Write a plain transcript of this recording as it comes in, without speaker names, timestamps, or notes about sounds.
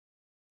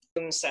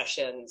Zoom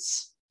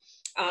sessions.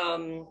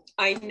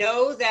 I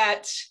know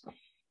that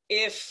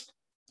if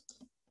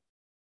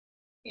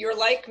you're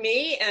like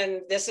me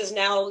and this is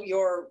now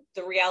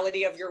the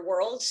reality of your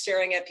world,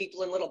 staring at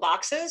people in little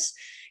boxes,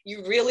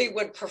 you really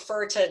would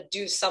prefer to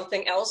do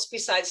something else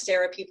besides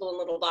stare at people in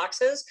little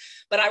boxes.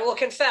 But I will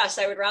confess,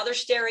 I would rather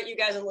stare at you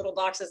guys in little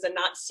boxes than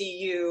not see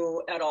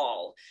you at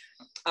all.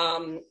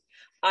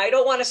 I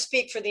don't want to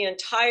speak for the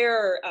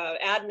entire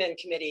admin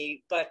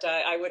committee, but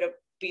I would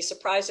be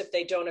surprised if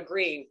they don't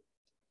agree.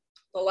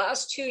 The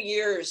last 2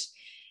 years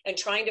and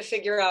trying to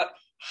figure out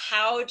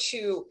how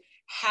to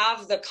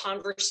have the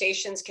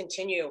conversations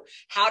continue,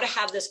 how to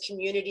have this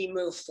community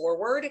move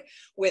forward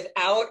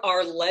without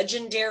our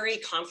legendary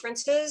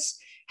conferences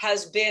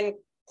has been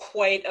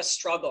quite a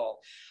struggle.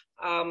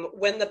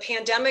 When the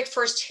pandemic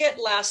first hit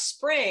last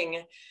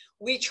spring,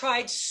 we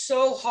tried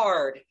so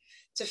hard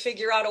to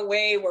figure out a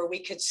way where we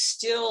could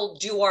still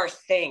do our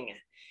thing.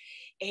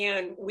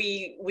 And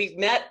we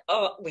met,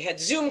 we had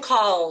Zoom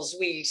calls,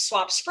 we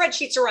swapped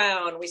spreadsheets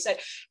around. We said,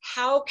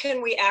 how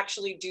can we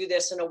actually do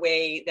this in a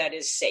way that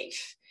is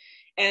safe?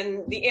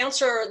 And the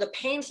answer, the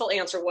painful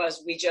answer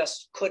was we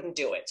just couldn't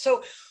do it.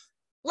 So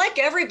like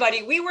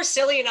everybody, we were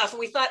silly enough and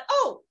we thought,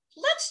 oh,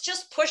 let's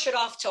just push it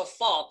off till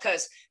fall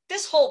because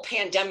this whole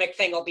pandemic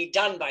thing will be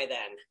done by then.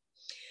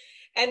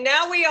 And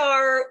now we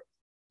are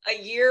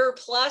a year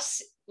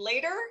plus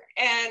later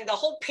and the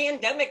whole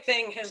pandemic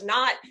thing is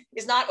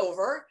not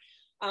over.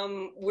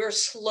 We're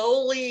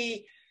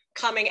slowly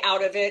coming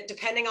out of it,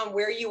 depending on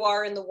where you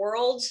are in the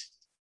world.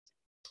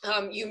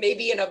 You may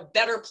be in a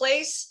better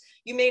place.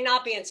 You may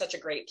not be in such a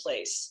great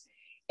place.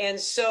 And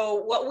so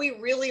what we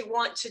really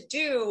want to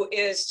do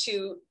is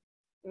to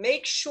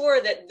make sure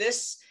that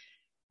this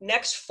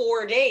next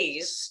 4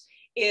 days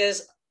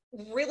is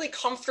really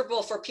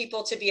comfortable for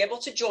people to be able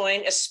to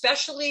join,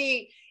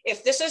 especially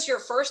if this is your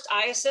first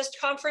IASSIST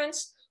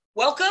conference.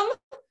 Welcome.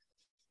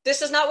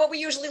 This is not what we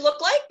usually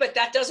look like, but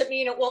that doesn't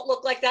mean it won't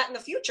look like that in the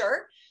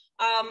future.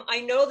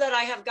 I know that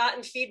I have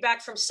gotten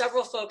feedback from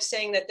several folks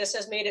saying that this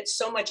has made it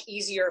so much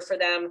easier for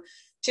them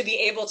to be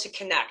able to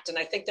connect. And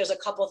I think there's a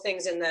couple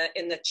things in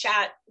the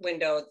chat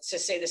window to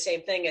say the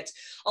same thing. It's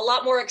a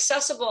lot more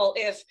accessible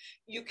if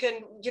you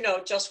can,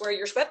 just wear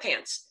your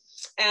sweatpants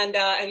and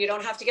you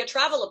don't have to get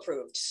travel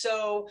approved.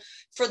 So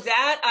for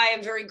that, I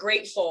am very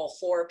grateful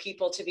for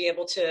people to be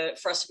able to,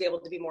 for us to be able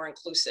to be more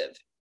inclusive.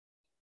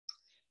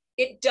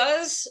 It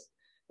does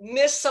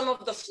miss some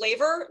of the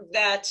flavor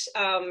that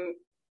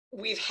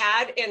we've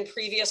had in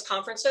previous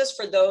conferences.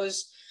 For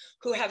those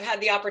who have had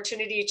the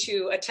opportunity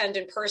to attend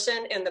in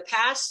person in the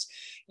past,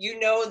 you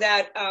know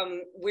that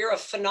we're a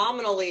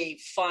phenomenally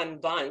fun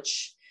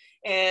bunch,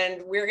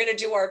 and we're going to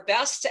do our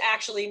best to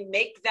actually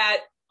make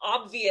that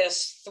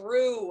obvious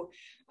through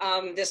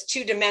this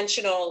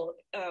two-dimensional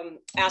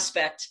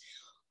aspect.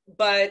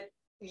 But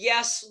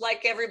yes,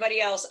 like everybody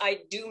else,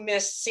 I do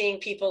miss seeing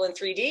people in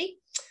 3D.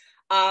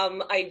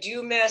 I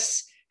do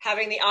miss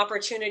having the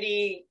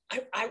opportunity.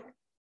 I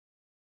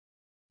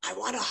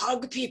want to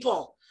hug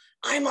people.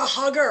 I'm a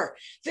hugger.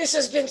 This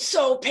has been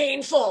so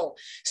painful.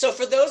 So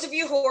for those of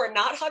you who are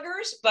not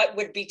huggers, but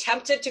would be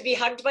tempted to be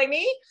hugged by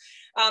me,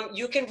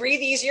 you can breathe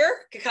easier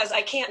because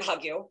I can't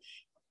hug you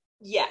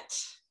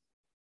yet.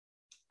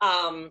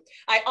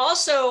 I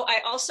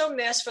also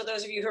miss, for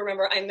those of you who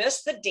remember, I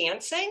miss the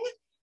dancing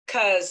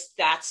because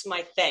that's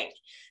my thing.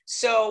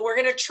 So we're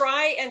going to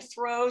try and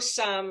throw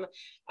some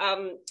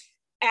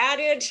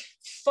added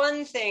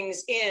fun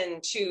things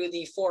into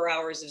the 4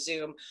 hours of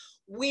Zoom.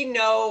 We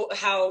know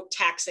how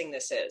taxing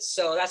this is.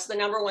 So that's the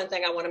number one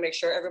thing I want to make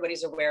sure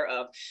everybody's aware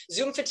of.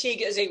 Zoom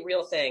fatigue is a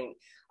real thing.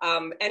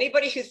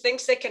 Anybody who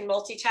thinks they can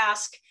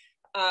multitask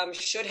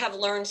should have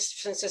learned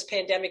since this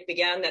pandemic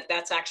began that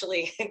that's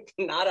actually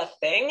not a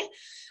thing.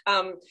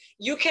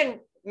 You can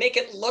make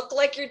it look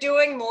like you're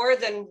doing more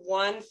than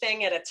one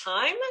thing at a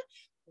time,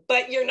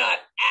 but you're not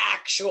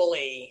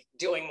actually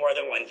doing more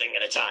than one thing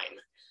at a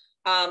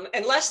time.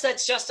 Unless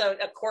that's just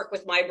a quirk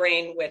with my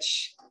brain,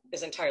 which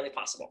is entirely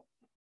possible.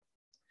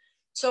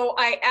 So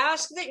I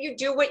ask that you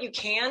do what you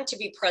can to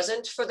be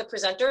present for the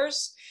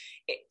presenters.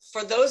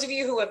 For those of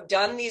you who have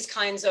done these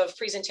kinds of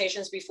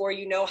presentations before,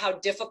 you know how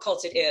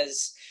difficult it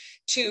is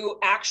to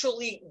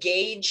actually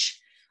gauge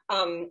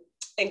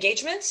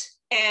engagement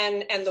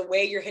and the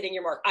way you're hitting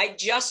your mark. I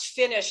just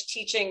finished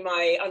teaching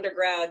my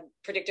undergrad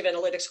predictive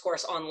analytics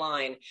course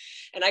online.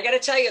 And I got to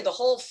tell you, the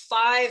whole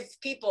 5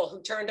 people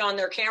who turned on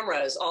their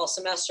cameras all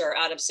semester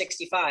out of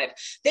 65,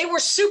 they were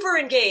super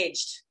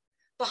engaged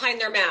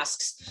behind their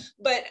masks.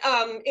 But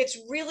it's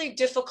really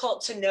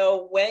difficult to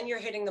know when you're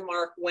hitting the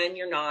mark, when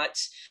you're not.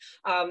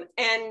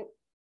 And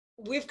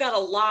we've got a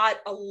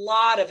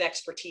lot of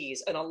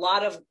expertise and a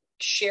lot of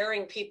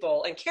sharing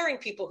people and caring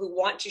people who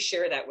want to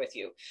share that with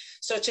you.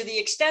 So to the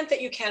extent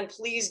that you can,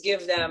 please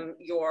give them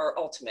your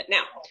ultimate.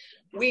 Now,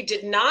 we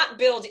did not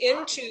build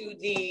into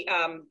the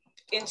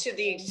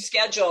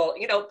schedule,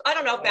 I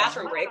don't know,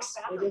 bathroom breaks.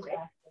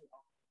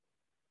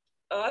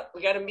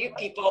 We got to mute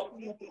people.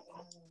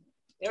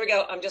 There we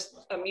go.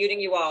 I'm muting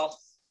you all.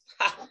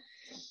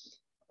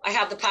 I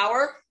have the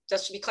power.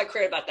 Just to be quite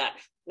clear about that.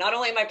 Not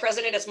only am I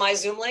president, it's my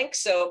Zoom link,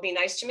 so be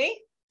nice to me.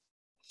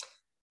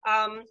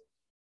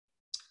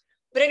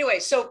 But anyway,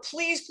 so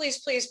please,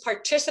 please, please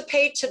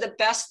participate to the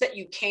best that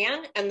you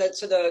can and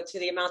to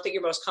the amount that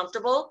you're most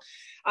comfortable.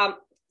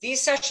 These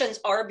sessions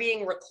are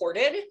being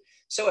recorded.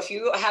 So if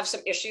you have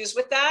some issues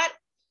with that,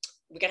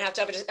 we're gonna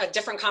have a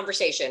different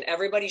conversation.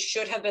 Everybody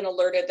should have been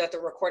alerted that the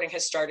recording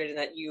has started and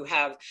that you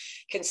have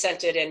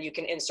consented, and you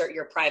can insert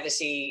your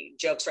privacy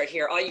jokes right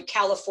here. All you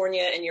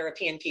California and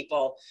European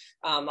people,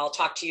 I'll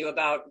talk to you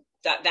about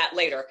that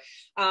later.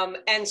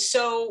 And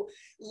so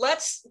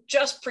let's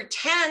just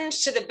pretend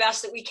to the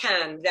best that we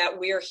can that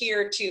we're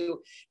here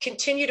to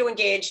continue to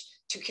engage,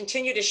 to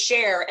continue to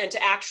share, and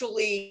to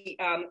actually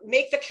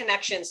make the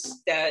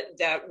connections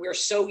that we're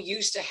so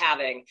used to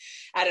having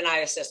at an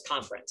IASSIST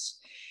conference.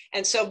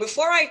 And so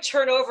before I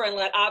turn over and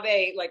let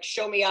Abe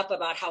show me up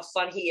about how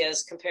fun he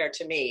is compared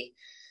to me,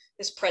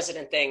 this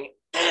president thing,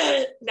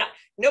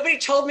 nobody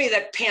told me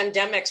that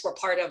pandemics were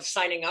part of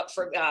signing up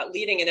for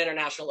leading an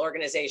international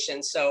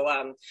organization.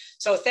 So,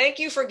 so thank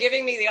you for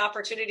giving me the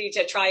opportunity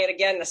to try it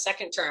again the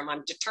second term.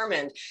 I'm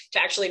determined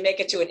to actually make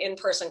it to an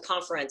in-person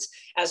conference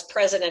as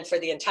president for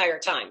the entire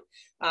time,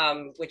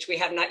 which we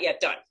have not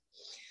yet done.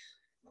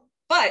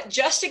 But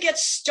just to get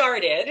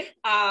started,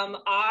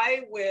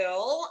 I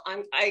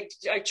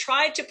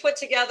tried to put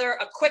together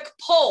a quick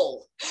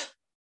poll.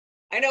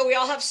 I know we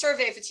all have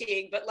survey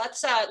fatigue, but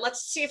let's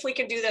see if we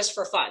can do this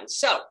for fun.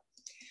 So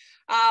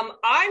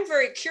I'm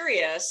very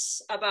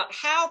curious about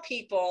how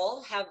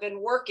people have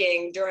been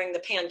working during the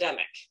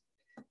pandemic.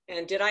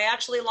 And did I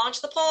actually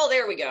launch the poll?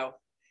 There we go.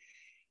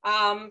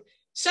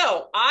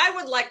 So I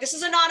would like, this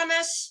is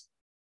anonymous.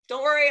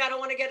 Don't worry, I don't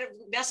want to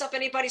mess up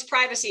anybody's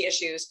privacy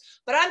issues,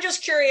 but I'm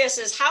just curious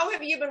is how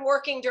have you been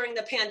working during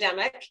the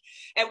pandemic,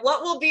 and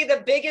what will be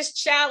the biggest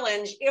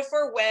challenge if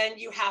or when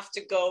you have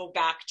to go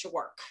back to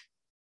work?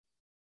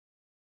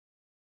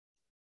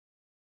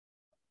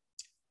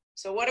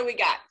 So what do we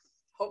got?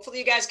 Hopefully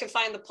you guys can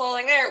find the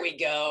polling. There we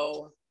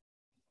go.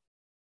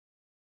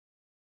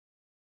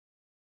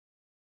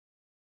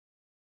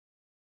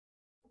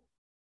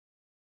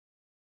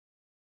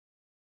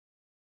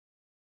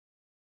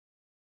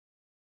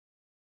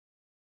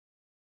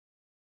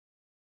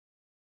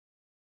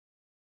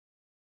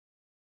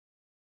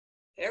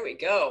 There we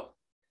go.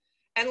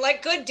 And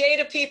like good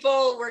data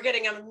people, we're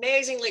getting an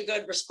amazingly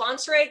good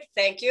response rate.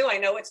 Thank you. I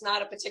know it's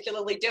not a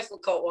particularly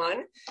difficult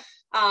one.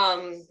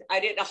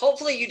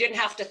 Hopefully you didn't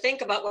have to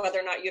think about whether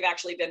or not you've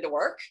actually been to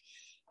work.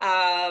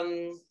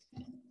 I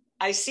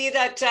see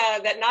that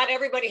that not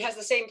everybody has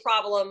the same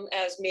problem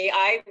as me.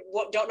 I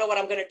don't know what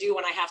I'm going to do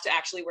when I have to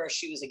actually wear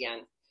shoes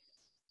again.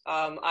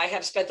 I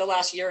have spent the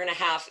last year and a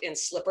half in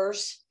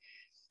slippers.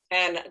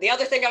 And the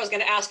other thing I was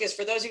going to ask is,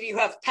 for those of you who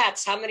have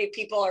pets, how many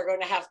people are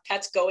going to have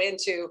pets go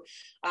into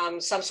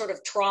some sort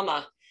of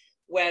trauma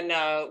when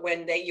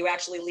you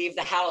actually leave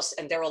the house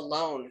and they're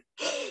alone?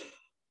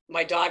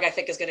 My dog, I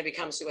think, is going to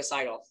become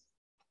suicidal.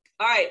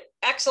 All right,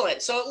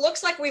 excellent. So it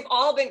looks like we've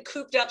all been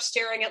cooped up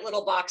staring at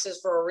little boxes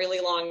for a really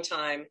long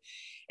time,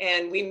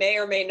 and we may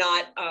or may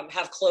not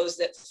have clothes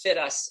that fit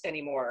us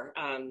anymore.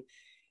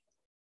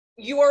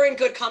 You are in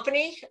good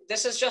company.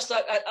 This is just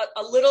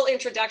a little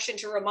introduction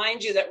to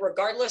remind you that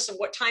regardless of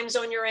what time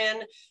zone you're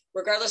in,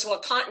 regardless of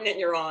what continent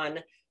you're on,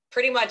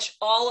 pretty much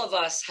all of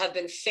us have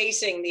been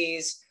facing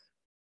these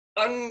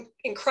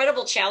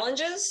incredible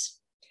challenges.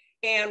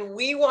 And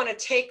we want to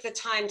take the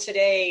time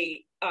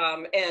today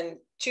and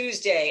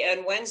Tuesday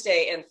and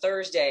Wednesday and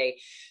Thursday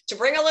to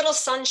bring a little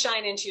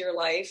sunshine into your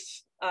life.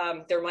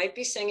 There might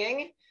be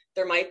singing,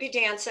 there might be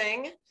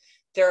dancing,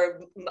 there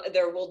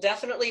will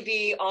definitely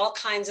be all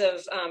kinds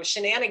of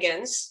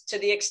shenanigans to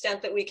the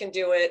extent that we can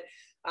do it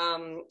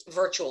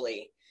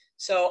virtually.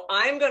 So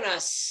I'm going to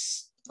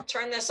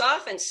turn this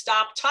off and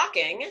stop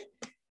talking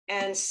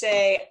and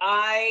say,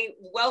 I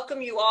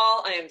welcome you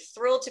all. I am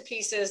thrilled to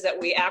pieces that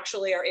we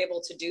actually are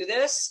able to do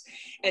this.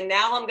 And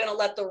now I'm going to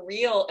let the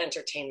real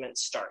entertainment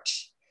start.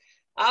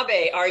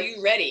 Abe, are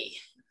you ready?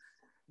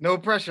 No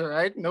pressure,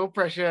 right? No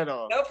pressure at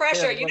all. No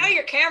pressure. You know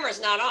your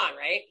camera's not on,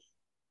 right?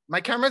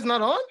 My camera's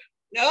not on?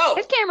 No.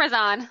 His camera's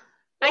on.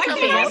 Why can't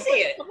I see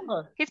it?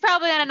 He's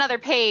probably on another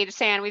page,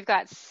 San. We've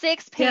got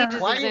 6 pages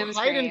of Zoom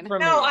screen.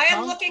 No, I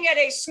am looking at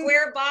a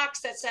square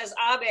box that says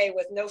Abe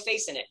with no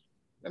face in it.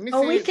 Let me see.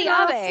 Oh, we see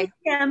Abe.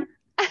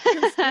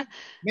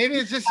 Maybe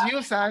it's just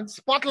you, San.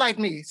 Spotlight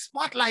me.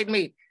 Spotlight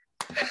me.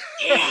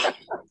 Yeah.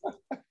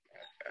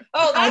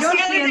 Oh, that's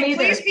the other thing.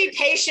 Please be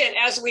patient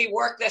as we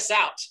work this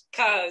out,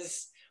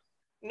 because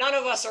none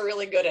of us are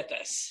really good at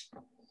this.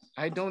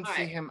 I don't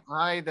see him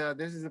either.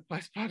 This is the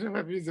best part of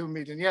every Zoom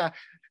meeting. Yeah.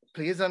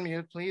 Please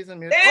unmute. Please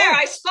unmute. There,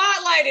 I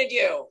spotlighted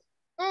you.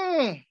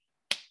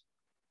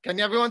 Can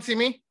everyone see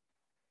me?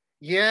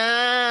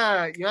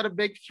 Yeah. You had a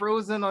big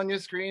frozen on your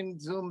screen.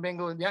 Zoom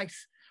bingo.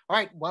 Nice. All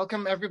right.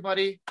 Welcome,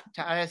 everybody,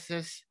 to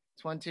IASSIST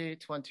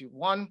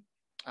 2021,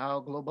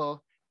 our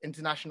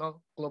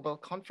international global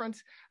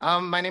conference.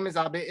 My name is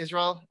Abe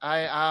Israel.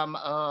 I am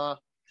a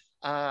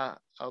a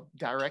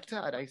director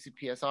at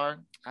ICPSR,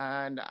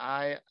 and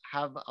I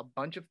have a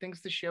bunch of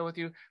things to share with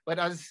you. But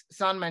as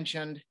San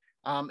mentioned,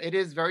 it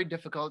is very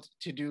difficult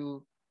to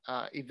do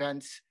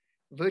events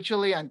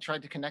virtually and try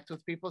to connect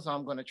with people. So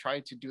I'm going to try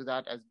to do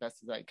that as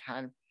best as I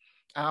can.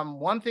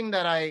 One thing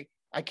that I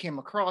came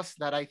across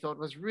that I thought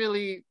was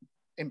really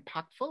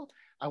impactful,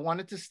 I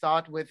wanted to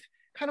start with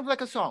kind of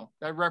like a song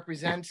that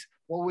represents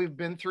what we've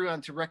been through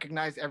and to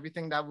recognize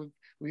everything that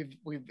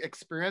we've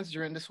experienced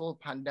during this whole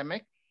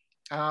pandemic.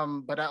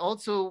 But I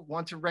also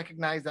want to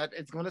recognize that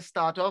it's going to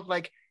start off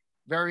like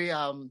very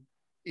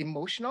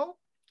emotional,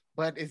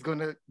 but it's going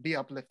to be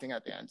uplifting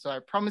at the end. So I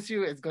promise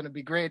you it's going to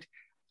be great.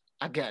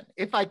 Again,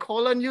 if I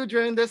call on you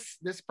during this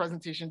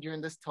presentation,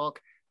 during this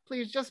talk,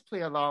 please just play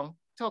along,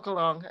 talk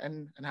along,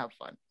 and have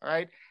fun, all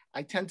right?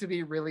 I tend to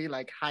be really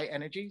like high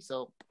energy,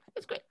 so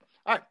it's great.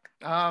 All right,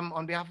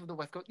 on behalf of the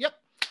West Coast, yep.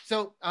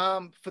 So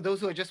for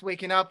those who are just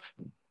waking up,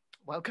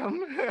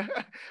 welcome.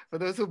 For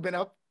those who've been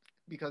up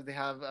because they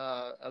have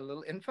a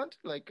little infant,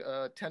 like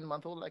a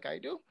 10-month-old like I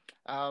do,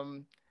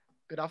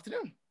 good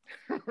afternoon.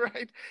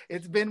 Right?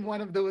 It's been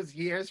one of those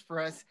years for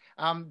us.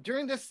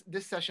 During this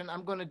session,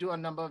 I'm going to do a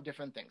number of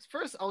different things.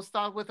 First, I'll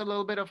start with a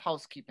little bit of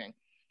housekeeping.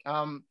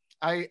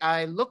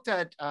 I looked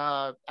at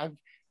a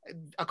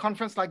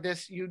conference like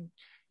this. You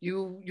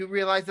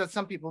realize that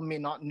some people may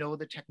not know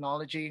the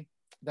technology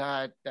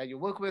that you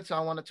work with. So I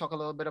want to talk a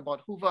little bit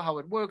about Hoover, how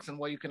it works, and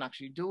what you can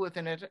actually do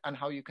within it, and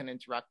how you can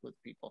interact with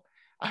people.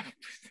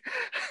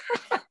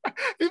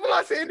 People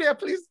are saying there,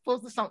 please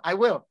post the song. I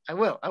will.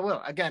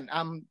 Again,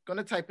 I'm going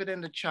to type it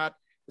in the chat.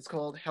 It's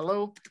called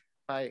Hello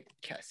by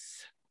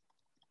Kess.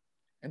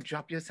 And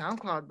drop your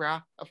SoundCloud,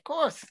 brah. Of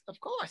course.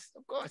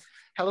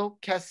 Hello,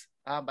 Kess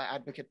by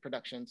Advocate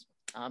Productions.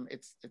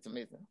 It's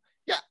amazing.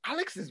 Yeah,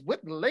 Alex is with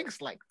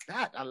links like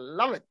that. I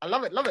love it.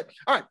 All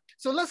right,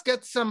 so let's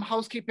get some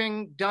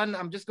housekeeping done.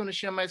 I'm just going to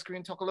share my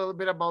screen, talk a little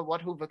bit about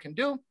what Hoover can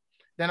do.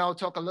 Then I'll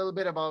talk a little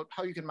bit about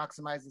how you can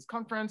maximize this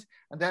conference.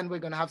 And then we're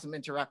going to have some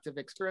interactive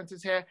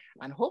experiences here.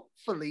 And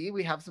hopefully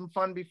we have some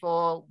fun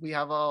before we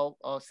have our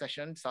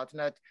session starting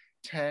at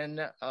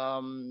 10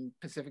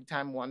 Pacific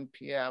time, 1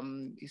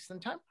 p.m. Eastern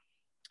time.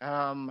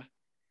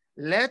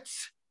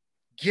 Let's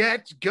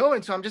get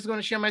going. So I'm just going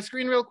to share my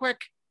screen real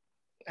quick.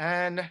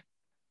 And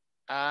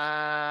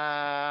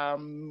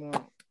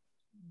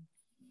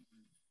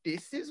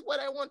this is what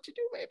I want to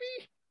do,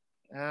 maybe.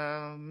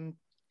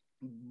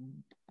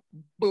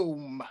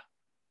 Boom.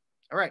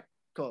 All right,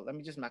 cool. Let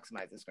me just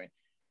maximize the screen.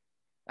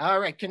 All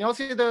right, can you all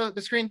see the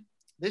screen?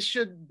 This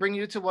should bring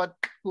you to what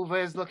Hoover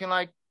is looking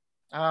like.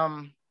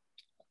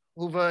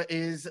 Hoover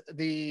is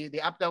the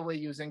app that we're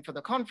using for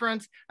the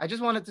conference. I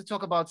just wanted to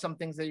talk about some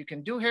things that you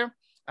can do here,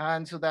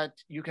 and so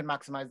that you can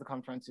maximize the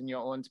conference in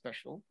your own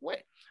special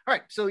way. All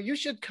right, so you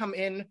should come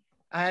in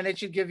and it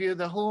should give you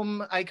the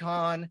home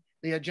icon,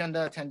 the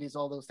agenda, attendees,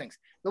 all those things.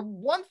 The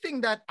one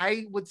thing that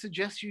I would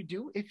suggest you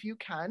do, if you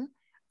can,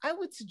 I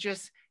would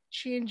suggest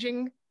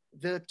changing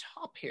the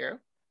top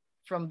here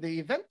from the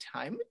event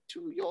time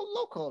to your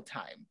local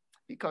time,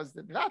 because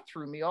that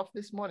threw me off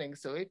this morning.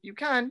 So if you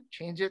can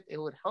change it, it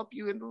would help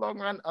you in the long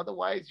run.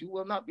 Otherwise, you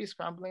will not be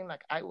scrambling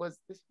like I was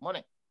this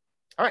morning.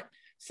 All right,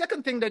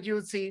 second thing that you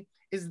would see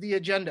is the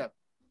agenda.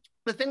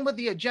 The thing with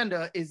the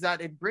agenda is that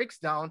it breaks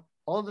down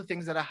all the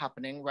things that are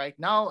happening right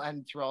now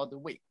and throughout the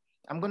week.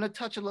 I'm going to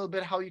touch a little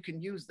bit how you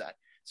can use that.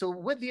 So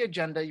with the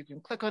agenda, you can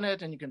click on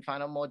it and you can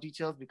find out more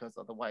details, because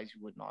otherwise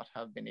you would not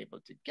have been able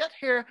to get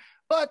here.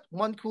 But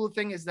one cool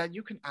thing is that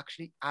you can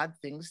actually add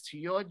things to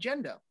your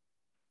agenda.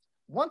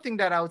 One thing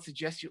that I would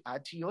suggest you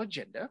add to your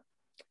agenda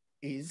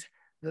is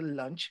the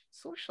lunch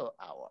social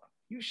hour.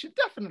 You should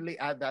definitely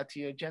add that to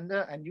your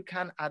agenda, and you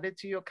can add it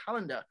to your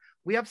calendar.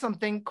 We have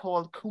something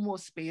called Kumo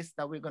Space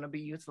that we're going to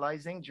be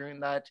utilizing during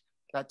that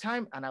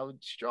time, and I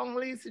would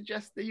strongly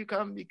suggest that you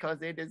come,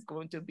 because it is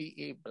going to be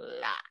a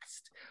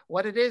blast.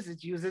 What it is,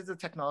 it uses a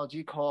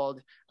technology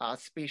called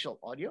spatial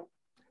audio,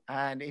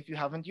 and if you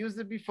haven't used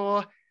it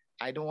before,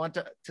 I don't want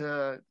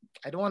to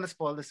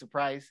spoil the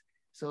surprise.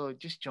 So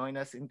just join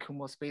us in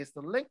Kumo Space.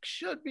 The link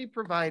should be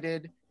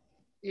provided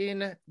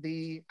in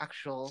the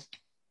actual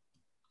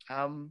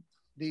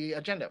the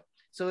agenda.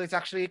 So it's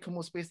actually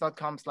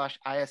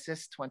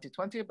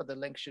kumospace.com/IASSIST2020, but the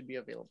link should be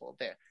available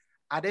there.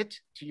 Add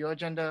it to your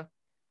agenda.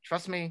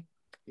 Trust me,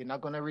 you're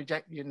not going to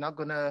reject, you're not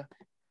going to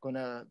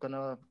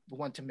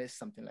want to miss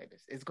something like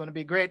this. It's going to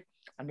be great,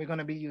 and we're going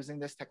to be using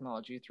this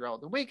technology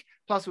throughout the week.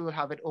 Plus, we will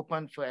have it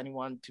open for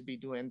anyone to be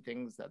doing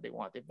things that they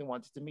want. If they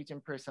wanted to meet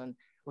in person,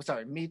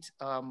 meet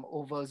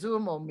over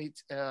Zoom or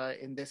meet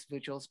in this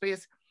virtual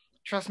space,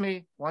 trust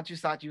me, once you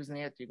start using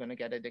it, you're going to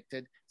get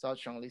addicted. So I'll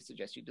strongly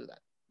suggest you do that.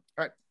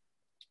 All right.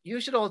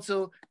 You should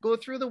also go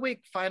through the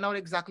week, find out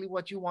exactly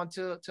what you want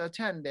to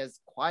attend. There's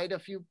quite a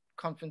few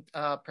conference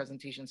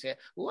presentations here.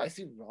 Oh, I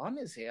see Ron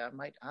is here. I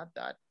might add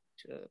that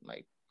to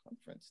my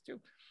conference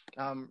too.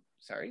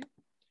 Sorry,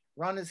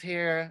 Ron is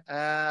here.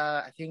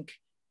 I think,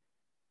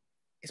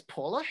 is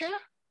Paula here?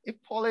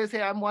 If Paula is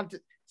here, I want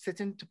to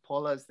sit into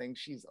Paula's thing.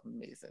 She's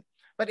amazing.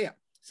 But yeah,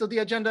 so the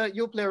agenda,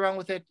 you'll play around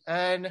with it.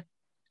 And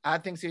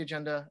add things to your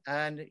agenda,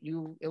 and it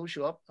will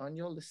show up on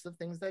your list of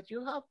things that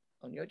you have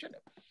on your agenda.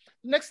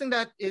 The next thing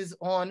that is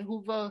on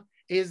Hoover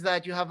is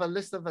that you have a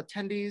list of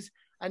attendees,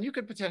 and you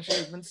could potentially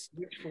even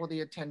search for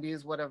the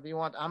attendees, whatever you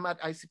want. I'm at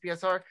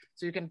ICPSR,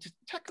 so you can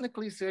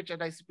technically search at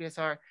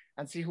ICPSR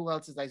and see who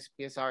else is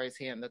ICPSR is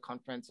here in the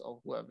conference, or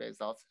whoever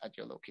is else at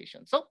your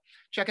location. So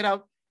check it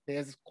out.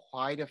 There's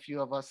quite a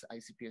few of us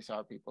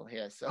ICPSR people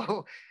here.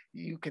 So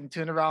you can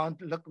turn around,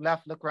 look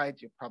left, look right.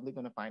 You're probably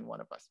going to find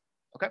one of us.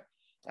 Okay.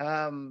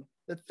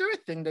 The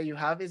third thing that you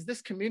have is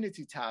this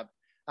community tab.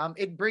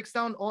 It breaks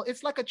down all,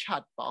 it's like a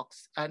chat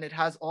box, and it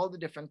has all the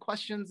different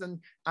questions and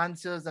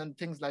answers and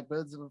things like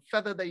birds of a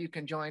feather that you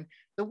can join.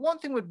 The one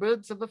thing with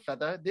birds of a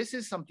feather, this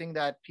is something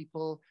that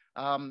people,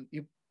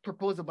 you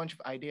propose a bunch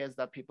of ideas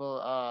that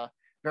people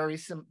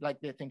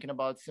like they're thinking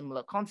about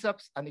similar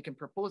concepts, and they can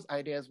propose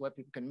ideas where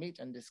people can meet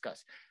and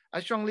discuss. I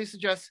strongly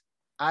suggest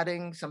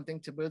adding something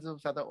to birds of a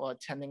feather or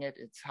attending it.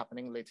 It's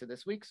happening later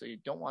this week, so you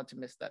don't want to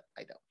miss that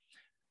either.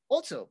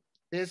 Also,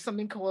 there's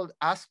something called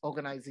Ask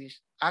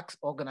Organizers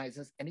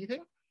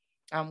Anything.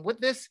 With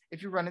this,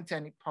 if you run into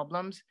any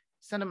problems,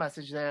 send a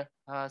message there.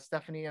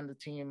 Stephanie and the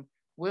team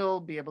will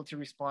be able to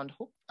respond.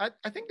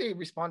 I think they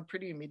respond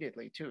pretty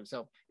immediately too.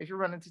 So if you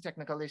run into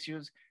technical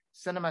issues,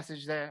 send a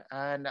message there.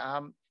 And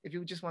if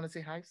you just want to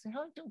say hi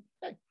too.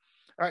 Hey.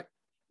 All right.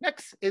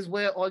 Next is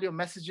where all your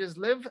messages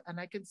live. And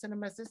I can send a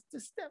message to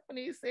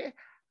Stephanie, say,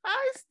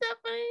 hi,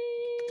 Stephanie.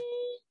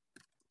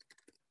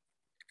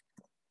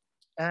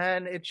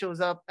 And it shows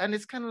up, and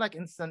it's kind of like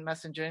instant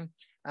messaging.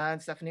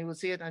 And Stephanie will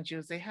see it, and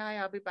she'll say, hi,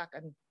 I'll be back,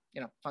 and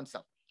fun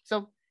stuff.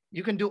 So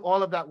you can do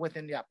all of that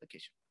within the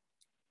application.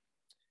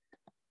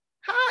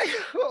 Hi.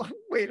 Oh,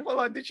 wait, hold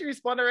on. Did she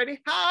respond already?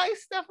 Hi,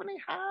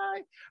 Stephanie. Hi.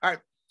 All right.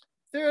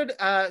 Third,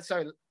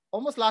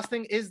 almost last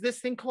thing is this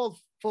thing called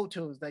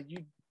photos that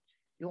you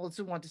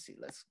also want to see.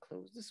 Let's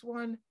close this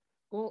one.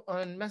 Go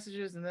on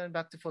messages and then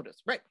back to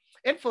photos. Right.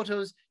 In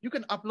photos, you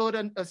can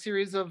upload a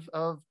series of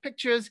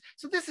pictures.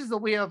 So this is a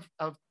way of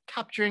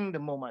capturing the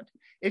moment.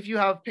 If you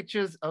have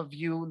pictures of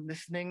you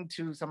listening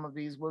to some of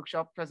these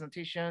workshop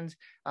presentations,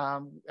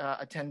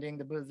 attending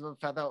the Birds of a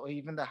Feather, or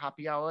even the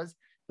happy hours,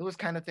 those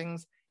kind of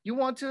things, you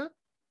want to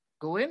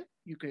go in,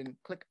 you can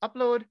click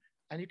upload,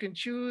 and you can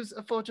choose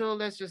a photo.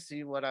 Let's just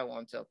see what I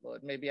want to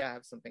upload. Maybe I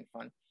have something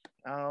fun.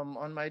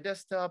 On my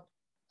desktop,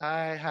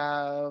 I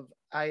have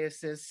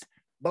IASSIST.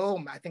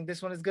 Boom, I think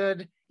this one is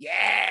good.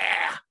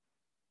 Yeah!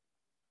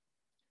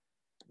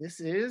 This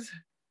is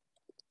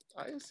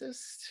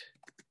IASSIST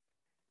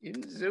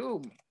in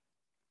Zoom.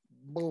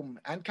 Boom,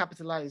 and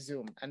capitalize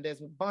Zoom. And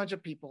there's a bunch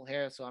of people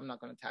here, so I'm not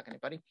gonna tag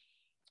anybody.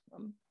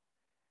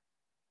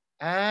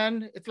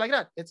 And it's like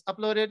that, it's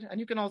uploaded, and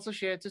you can also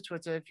share it to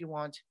Twitter if you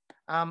want.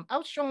 I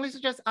would strongly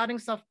suggest adding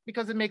stuff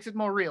because it makes it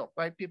more real,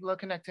 right? People are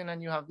connecting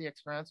and you have the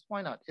experience,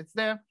 why not? It's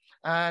there,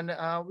 and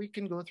we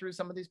can go through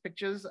some of these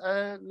pictures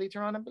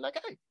later on and be like,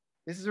 hey,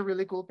 this is a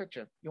really cool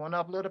picture. You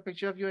wanna upload a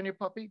picture of you and your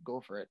puppy? Go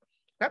for it,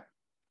 okay?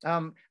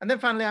 And then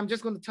finally, I'm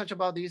just going to touch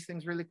about these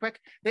things really quick.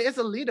 There is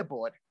a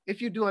leaderboard.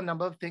 If you do a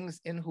number of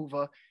things in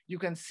Hoover, you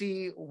can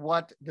see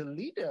what the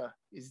leader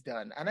is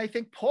done. And I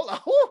think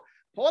Paula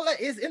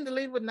is in the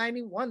lead with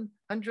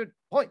 9,100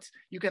 points.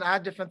 You can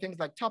add different things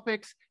like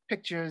topics,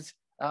 pictures,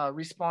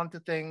 respond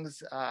to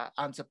things,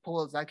 answer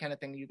polls, that kind of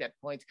thing. You get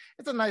points.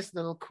 It's a nice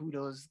little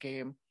kudos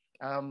game.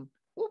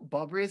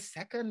 Barbary is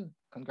second.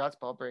 Congrats,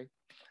 Barbary.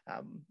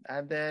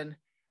 And then,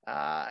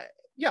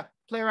 yeah,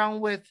 play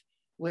around with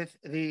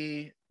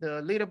the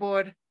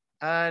leaderboard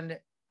and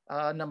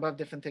a number of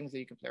different things that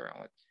you can play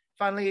around with.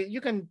 Finally,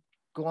 you can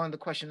go on the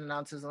question and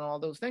answers and all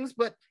those things.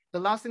 But the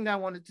last thing that I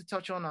wanted to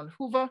touch on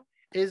Hoover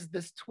is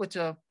this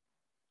Twitter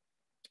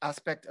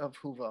aspect of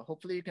Hoover.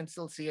 Hopefully you can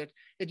still see it.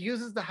 It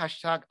uses the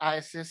hashtag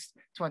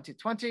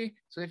IASSIST2020.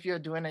 So if you're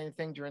doing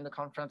anything during the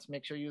conference,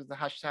 make sure you use the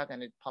hashtag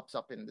and it pops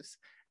up in this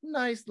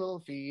nice little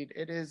feed.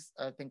 It is,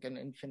 I think, an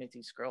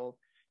infinity scroll.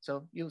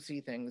 So you'll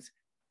see things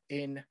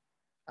in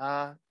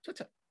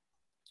Twitter.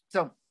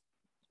 So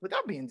with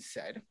that being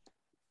said,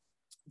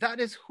 that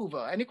is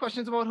Hoover. Any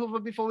questions about Hoover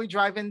before we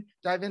dive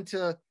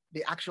into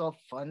the actual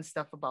fun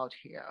stuff about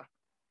here?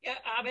 Yeah,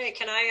 Abe,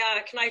 can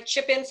I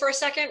chip in for a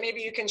second?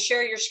 Maybe you can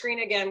share your screen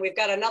again. We've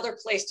got another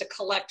place to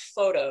collect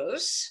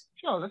photos.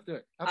 Sure, let's do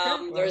it.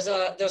 Okay.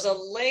 There's a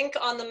link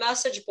on the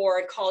message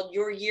board called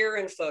Your Year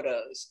in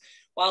Photos.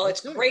 While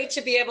it's great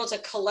to be able to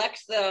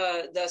collect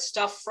the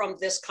stuff from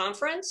this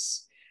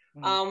conference,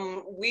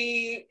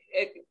 we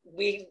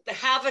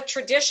have a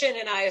tradition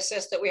in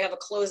IASSIST that we have a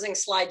closing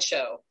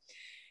slideshow.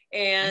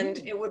 And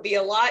it would be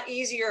a lot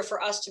easier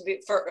for us,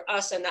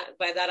 and that,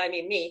 by that I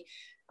mean me,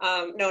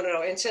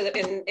 into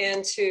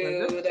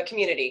the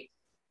community.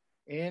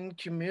 In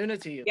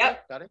community.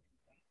 Yep. Got it.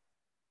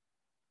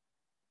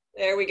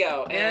 There we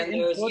go. And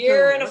there's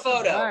here in a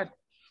photo.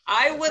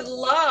 I would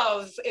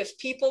love if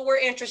people were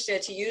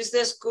interested to use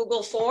this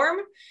Google form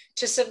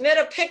to submit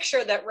a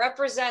picture that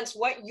represents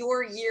what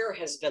your year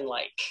has been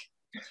like.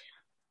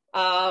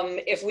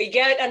 If we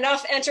get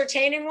enough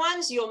entertaining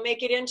ones, you'll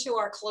make it into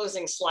our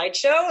closing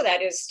slideshow.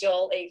 That is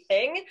still a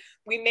thing.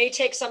 We may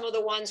take some of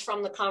the ones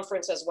from the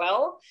conference as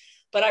well.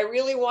 But I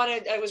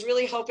was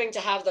really hoping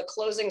to have the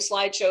closing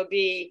slideshow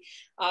be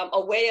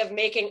a way of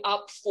making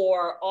up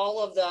for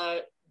all of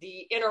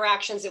the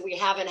interactions that we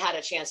haven't had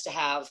a chance to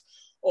have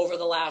over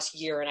the last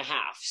year and a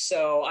half.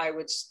 So I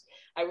would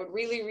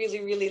really,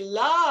 really, really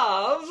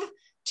love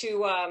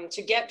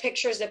to get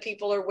pictures that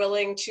people are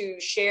willing to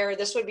share.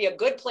 This would be a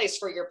good place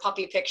for your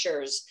puppy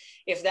pictures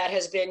if that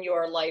has been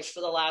your life for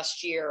the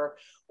last year,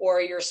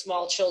 or your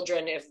small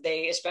children,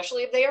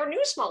 especially if they are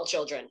new small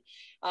children,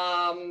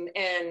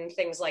 and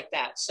things like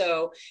that.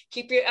 So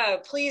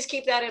please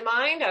keep that in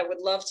mind. I would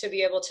love to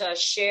be able to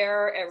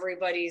share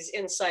everybody's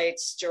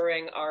insights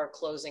during our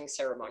closing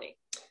ceremony.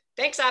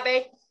 Thanks,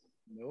 Abe.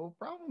 No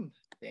problem.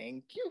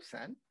 Thank you,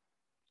 San.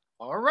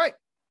 All right.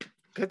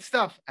 Good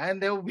stuff.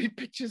 And there will be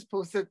pictures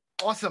posted.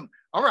 Awesome.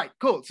 All right,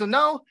 cool. So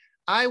now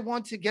I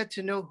want to get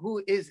to know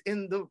who is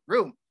in the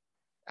room.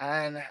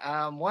 And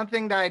one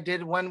thing that I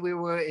did when we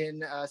were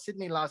in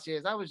Sydney last year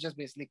is I was just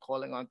basically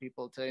calling on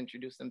people to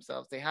introduce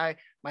themselves, say, hi,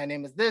 my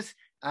name is this,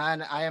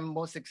 and I am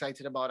most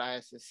excited about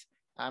IASSIST.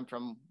 I'm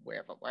from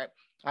wherever, right?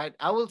 All right,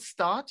 I will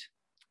start,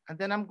 and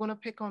then I'm going to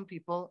pick on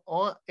people.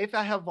 Or if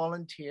I have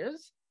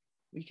volunteers,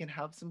 we can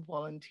have some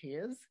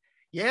volunteers.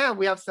 Yeah,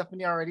 we have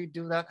Stephanie already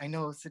do that. I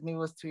know Sydney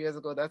was 2 years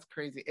ago. That's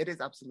crazy. It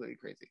is absolutely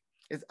crazy.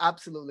 It's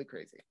absolutely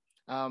crazy.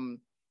 Oh,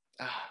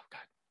 God.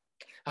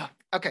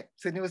 Okay,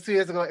 Sydney was 2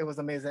 years ago. It was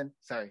amazing.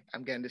 Sorry,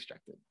 I'm getting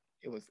distracted.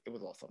 It was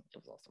awesome. It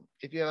was awesome.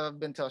 If you have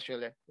been to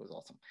Australia, it was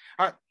awesome.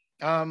 All right.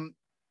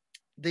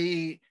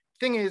 The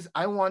thing is,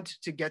 I want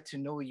to get to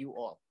know you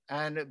all.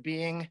 And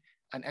being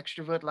an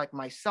extrovert like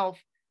myself,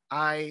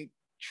 I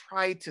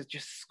try to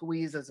just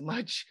squeeze as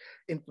much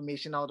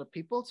information out of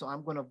people. So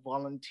I'm going to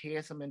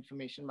volunteer some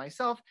information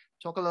myself,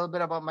 talk a little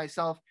bit about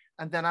myself,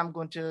 and then I'm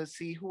going to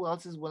see who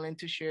else is willing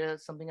to share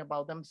something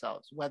about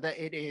themselves, whether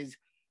it is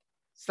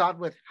start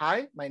with,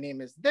 hi, my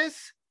name is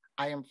this.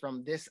 I am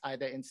from this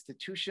either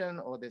institution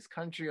or this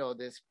country or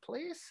this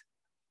place.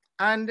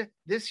 And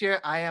this year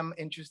I am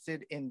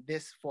interested in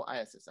this for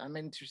IASSIST. I'm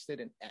interested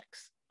in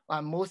X.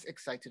 I'm most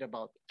excited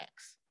about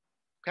X.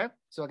 Okay,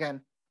 so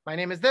again, my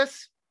name is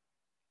this.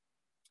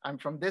 I'm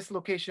from this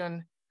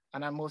location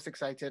and I'm most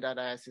excited at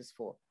IASSIST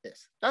for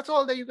this. That's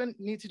all that you're going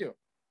to need to do.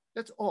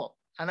 That's all.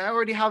 And I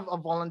already have a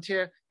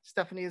volunteer.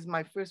 Stephanie is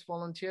my first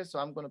volunteer, so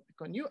I'm going to pick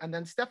on you. And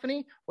then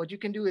Stephanie, what you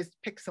can do is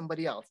pick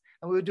somebody else.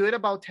 And we'll do it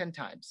about 10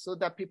 times so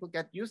that people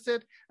get used to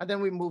it. And then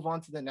we move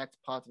on to the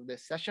next part of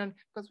this session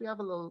because we have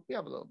a little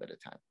bit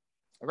of time.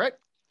 All right.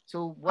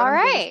 So what all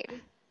right.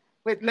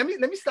 Wait, let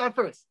me start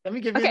first. Let me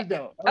give you the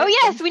demo. Oh,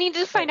 yes, we need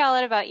to find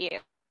out about you.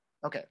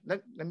 Okay,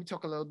 let me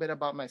talk a little bit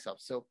about myself.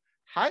 So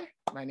hi,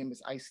 my name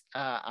is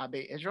Abe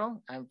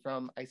Israel. I'm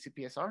from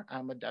ICPSR.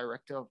 I'm a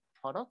director of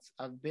products.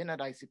 I've been at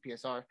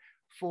ICPSR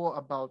for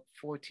about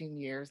 14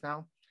 years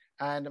now.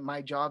 And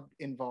my job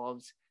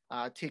involves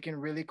taking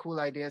really cool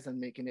ideas and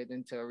making it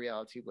into a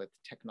reality with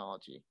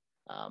technology.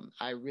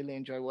 I really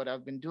enjoy what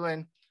I've been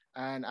doing.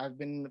 And I've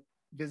been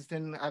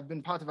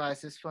part of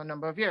IASSIST for a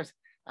number of years.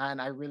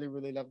 And I really,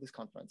 really love this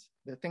conference.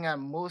 The thing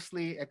I'm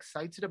mostly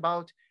excited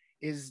about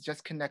is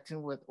just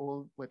connecting with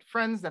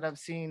friends that I've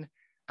seen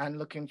and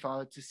looking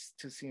forward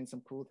to seeing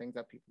some cool things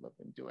that people have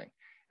been doing.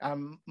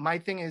 My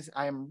thing is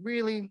I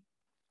really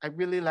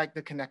like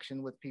the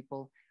connection with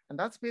people. And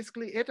that's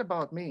basically it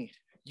about me.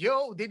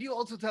 Yo, did you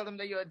also tell them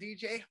that you're a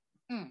DJ?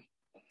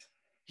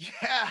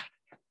 Yeah,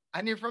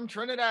 and you're from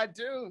Trinidad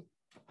too.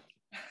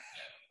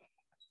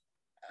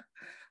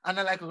 And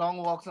I like long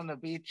walks on the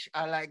beach.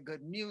 I like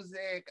good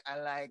music. I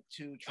like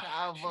to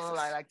travel.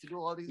 I like to do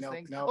all these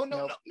things. Oh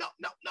no.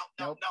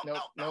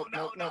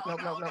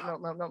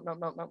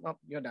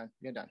 You're done.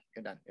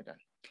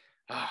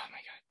 Oh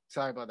my God.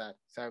 Sorry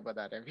about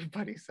that,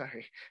 everybody.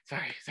 Sorry.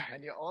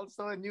 And you're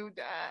also a new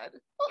dad.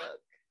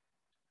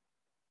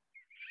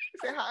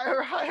 Say hi,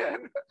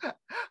 Ryan.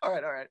 All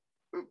right.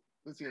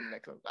 We'll see you in the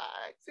next one.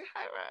 Bye. Say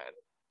hi, Ryan.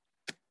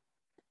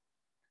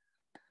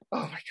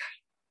 Oh my God.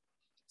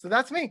 So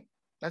that's me.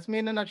 That's me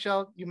in a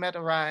nutshell. You met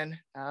Orion.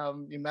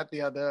 You met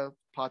the other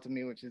part of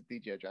me, which is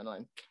DJ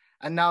Adrenaline.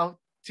 And now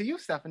to you,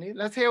 Stephanie.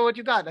 Let's hear what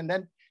you got, and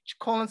then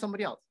call on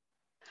somebody else.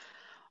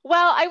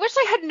 Well, I wish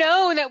I had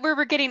known that we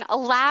were getting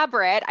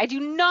elaborate. I do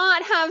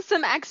not have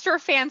some extra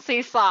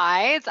fancy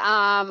slides.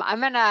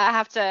 I'm going to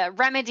have to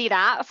remedy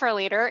that for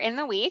later in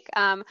the week.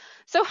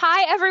 So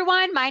hi,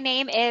 everyone. My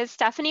name is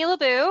Stephanie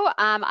LeBou.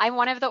 I'm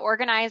one of the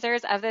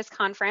organizers of this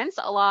conference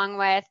along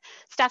with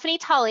Stephanie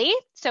Tully.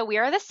 So we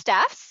are the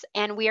Stephs,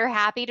 and we are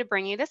happy to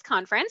bring you this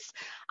conference.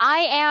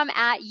 I am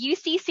at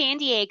UC San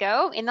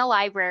Diego in the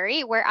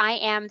library where I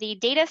am the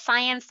data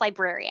science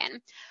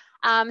librarian.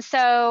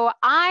 So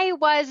I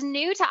was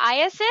new to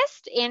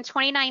IASSIST in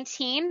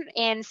 2019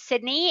 in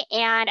Sydney.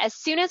 And as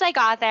soon as I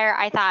got there,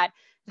 I thought,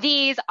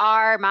 these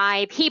are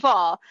my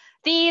people.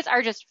 These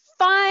are just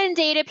fun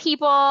data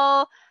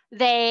people.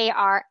 They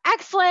are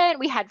excellent.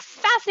 We had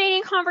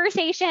fascinating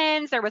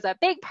conversations. There was a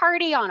big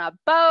party on a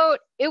boat.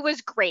 It was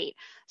great.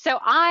 So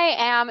I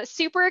am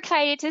super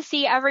excited to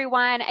see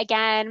everyone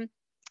again.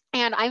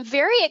 And I'm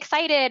very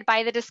excited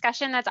by the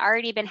discussion that's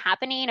already been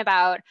happening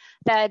about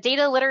the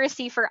data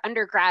literacy for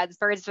undergrads,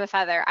 birds of a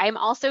feather. I'm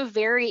also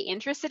very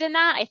interested in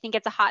that. I think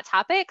it's a hot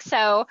topic.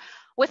 So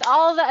with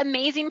all the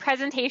amazing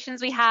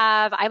presentations we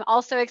have, I'm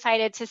also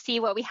excited to see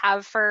what we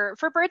have for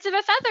birds of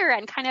a feather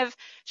and kind of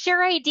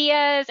share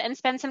ideas and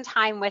spend some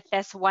time with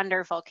this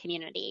wonderful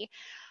community.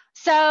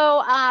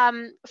 So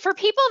for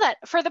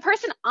the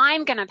person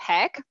I'm going to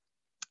pick,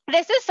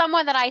 this is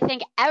someone that I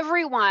think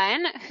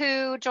everyone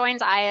who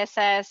joins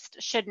IASSIST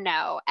should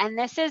know, and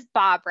this is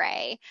Bob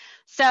Ray.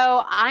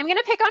 So I'm going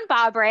to pick on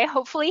Bob Ray.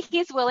 Hopefully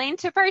he's willing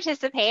to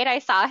participate. I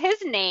saw his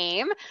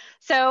name.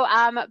 So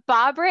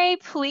Bob Ray,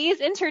 please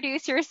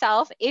introduce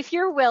yourself if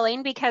you're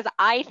willing, because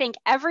I think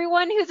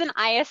everyone who's an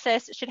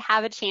IASSIST should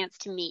have a chance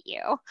to meet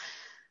you.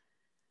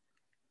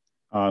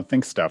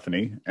 Thanks,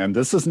 Stephanie. And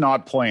this is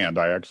not planned.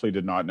 I actually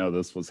did not know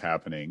this was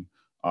happening.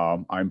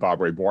 I'm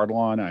Bob Ray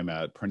Bordelon. I'm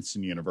at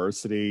Princeton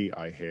University.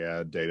 I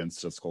had data and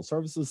statistical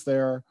services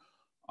there.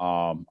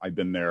 I've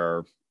been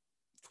there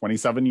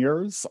 27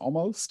 years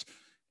almost.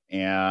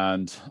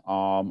 And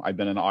I've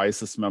been an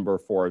IASSIST member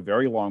for a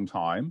very long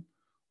time.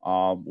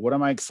 What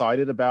am I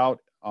excited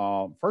about?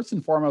 First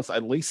and foremost,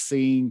 at least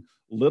seeing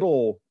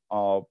little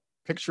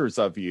pictures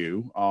of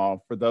you.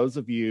 For those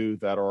of you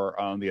that are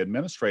on the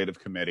administrative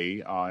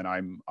committee, and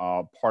I'm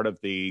part of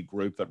the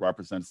group that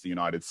represents the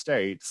United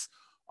States,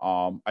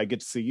 I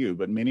get to see you,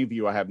 but many of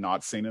you I have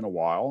not seen in a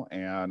while,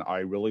 and I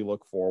really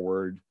look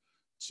forward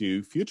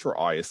to future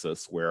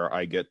IASSIST where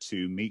I get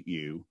to meet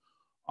you.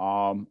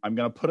 I'm going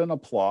to put in a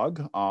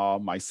plug.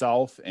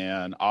 Myself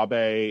and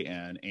Abe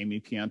and Amy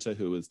Pienta,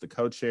 who is the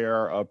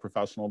co-chair of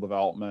professional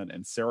development,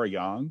 and Sarah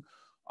Young,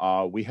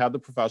 we have the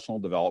professional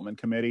development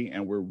committee,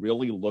 and we're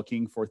really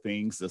looking for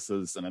things. This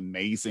is an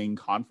amazing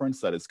conference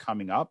that is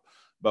coming up,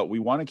 but we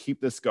want to keep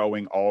this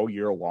going all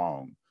year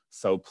long.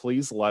 So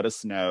please let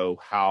us know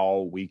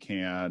how we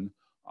can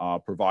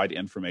provide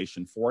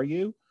information for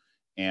you.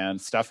 And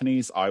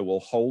Stephanie's, I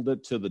will hold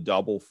it to the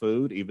double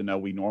food, even though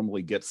we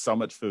normally get so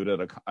much food at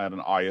an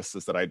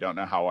IASSIST that I don't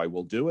know how I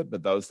will do it,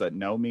 but those that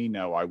know me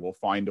know I will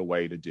find a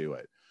way to do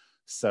it.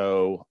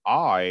 So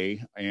I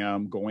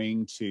am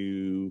going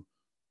to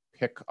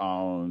pick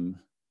on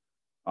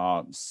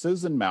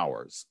Susan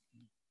Mowers.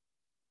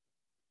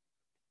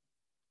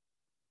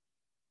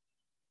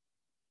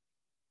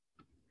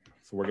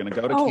 So we're going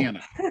to go to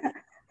Canada.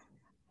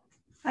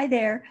 Hi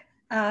there.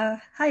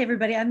 Hi,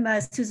 everybody. I'm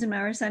Susan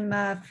Mowers. I'm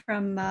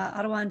from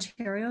Ottawa,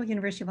 Ontario,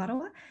 University of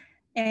Ottawa.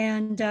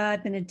 And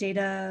I've been a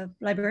data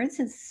librarian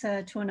since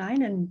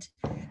 2009 and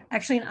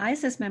actually an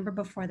IASSIST member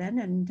before then.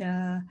 And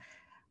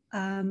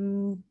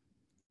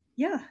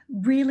yeah,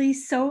 really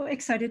so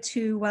excited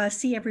to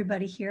see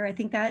everybody here. I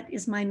think that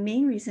is my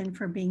main reason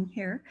for being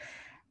here.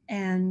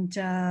 And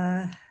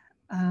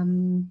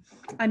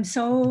I'm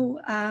so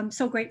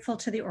grateful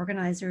to the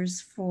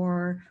organizers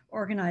for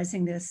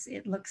organizing this.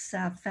 It looks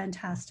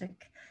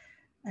fantastic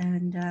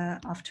and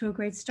off to a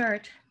great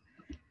start.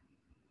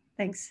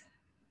 Thanks.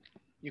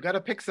 You got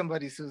to pick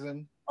somebody,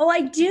 Susan. Oh,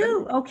 I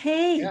do.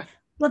 Okay. Yeah.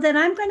 Well, then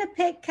I'm going to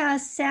pick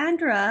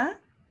Sandra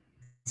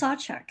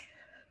Sawchuk.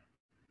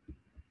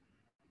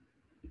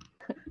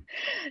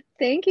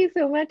 Thank you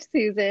so much,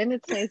 Susan.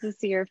 It's nice to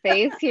see your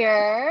face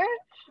here.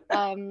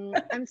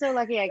 I'm so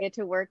lucky I get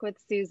to work with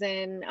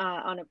Susan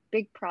on a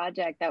big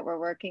project that we're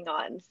working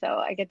on. So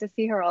I get to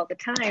see her all the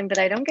time, but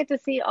I don't get to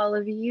see all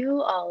of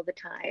you all the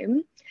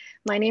time.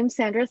 My name's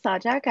Sandra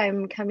Sawchuk.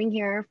 I'm coming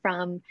here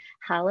from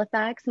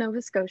Halifax,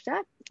 Nova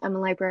Scotia. I'm a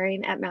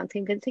librarian at Mount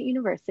St. Vincent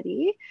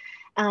University.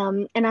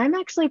 And I'm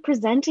actually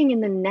presenting in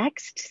the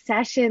next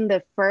session,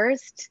 the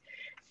first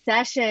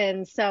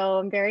session. So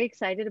I'm very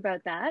excited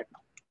about that.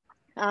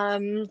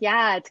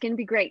 Yeah, it's going to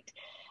be great.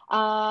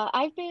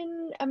 I've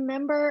been a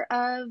member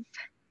of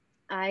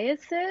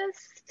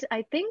IASSIST,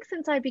 I think,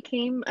 since I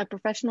became a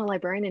professional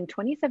librarian in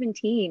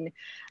 2017.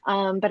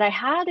 But I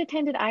had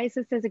attended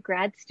IASSIST as a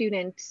grad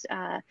student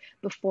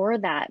before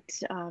that.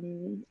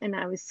 And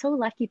I was so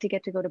lucky to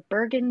get to go to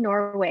Bergen,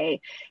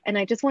 Norway. And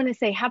I just want to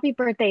say happy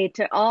birthday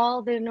to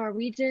all the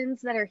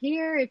Norwegians that are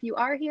here, if you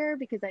are here,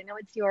 because I know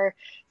it's your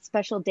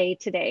special day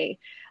today.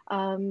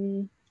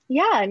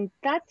 Yeah, and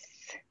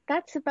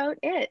that's about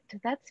it.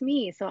 That's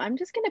me. So I'm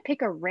just going to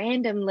pick a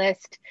random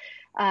list,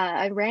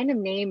 a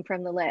random name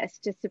from the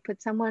list, just to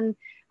put someone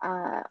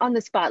on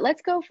the spot.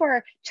 Let's go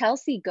for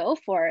Chelsea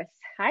Goforth.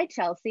 Hi,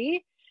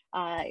 Chelsea.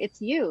 It's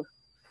you.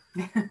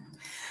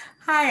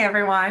 Hi,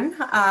 everyone.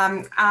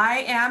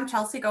 I am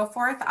Chelsea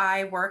Goforth.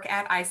 I work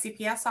at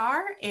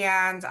ICPSR,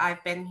 and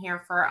I've been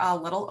here for a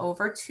little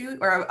over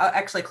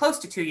actually close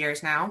to 2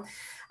 years now.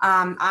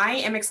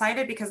 I am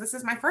excited because this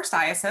is my first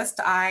IASSIST.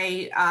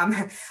 I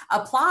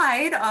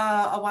applied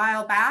a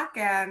while back,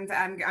 and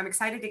I'm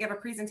excited to give a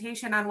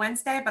presentation on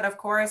Wednesday, but of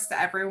course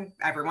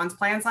everyone's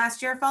plans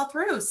last year fell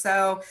through.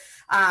 So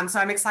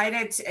I'm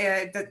excited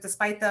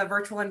despite the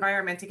virtual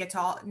environment to get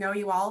to know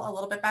you all a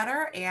little bit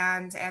better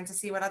and to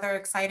see what other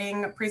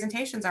exciting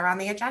presentations are on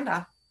the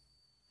agenda.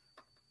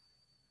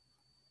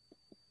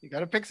 You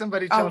got to pick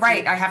somebody. Oh,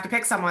 right. I have to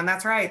pick someone.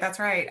 That's right. That's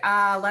right.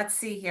 Let's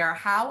see here.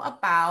 How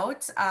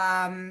about,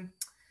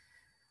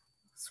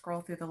 scroll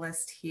through the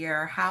list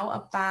here. How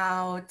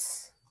about,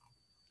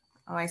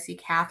 oh, I see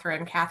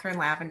Catherine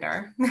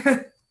Lavender.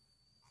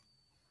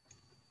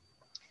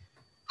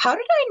 How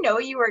did I know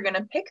you were going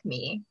to pick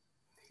me?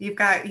 You've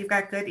got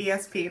good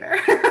ESP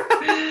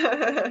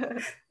there.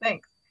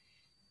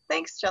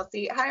 Thanks,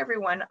 Chelsea. Hi,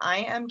 everyone. I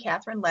am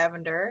Catherine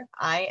Lavender.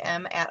 I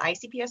am at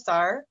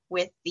ICPSR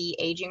with the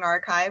Aging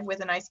Archive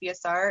within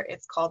ICPSR.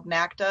 It's called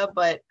NACTA,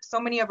 but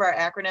so many of our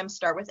acronyms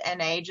start with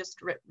NA. Just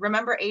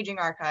remember Aging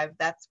Archive.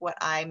 That's what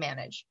I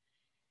manage.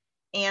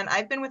 And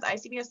I've been with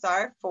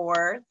ICPSR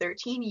for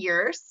 13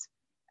 years.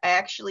 I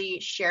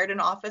actually shared an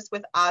office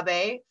with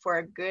Abe for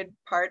a good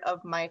part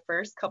of my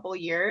first couple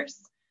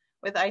years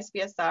with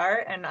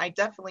ICPSR, and I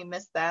definitely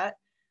miss that.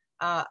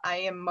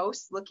 I am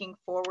most looking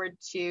forward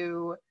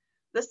to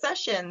the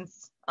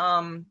sessions.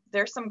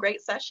 There's some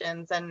great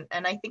sessions, and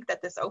I think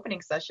that this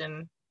opening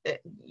session,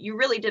 you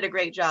really did a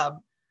great job.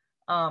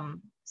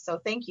 So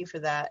thank you for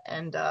that,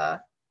 and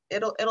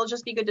it'll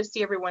just be good to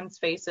see everyone's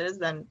faces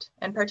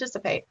and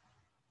participate.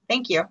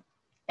 Thank you.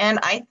 And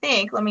I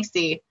think, let me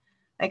see,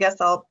 I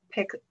guess I'll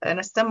pick in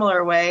a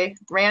similar way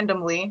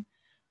randomly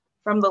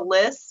from the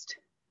list.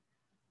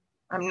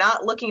 I'm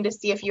not looking to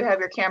see if you have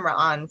your camera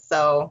on,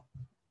 so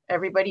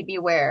everybody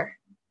beware.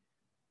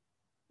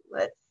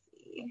 Let's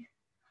see.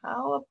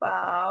 How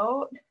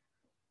about,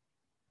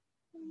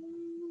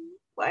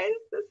 why is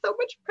this so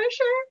much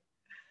pressure?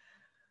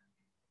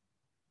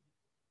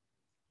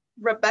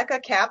 Rebecca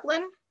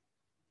Kaplan?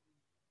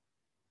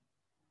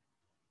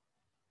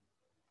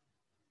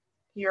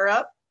 You're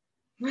up.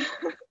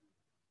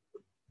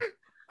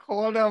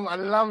 Call them. I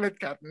love it,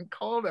 Captain.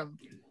 Call them.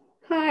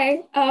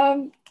 Hi,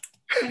 my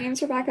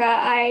name's Rebecca.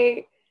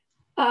 I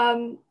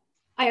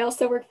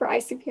also work for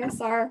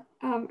ICPSR.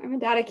 I'm a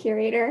data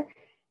curator,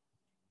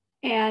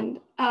 and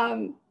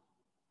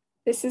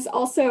this is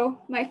also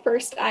my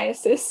first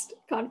IASSIST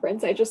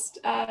conference. I just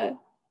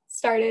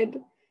started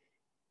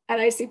at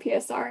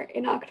ICPSR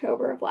in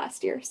October of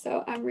last year,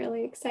 so I'm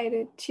really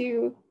excited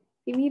to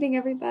be meeting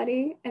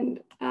everybody and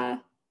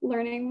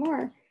learning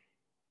more.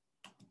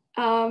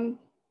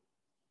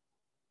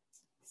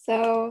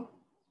 So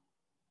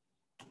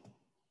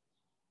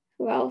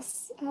who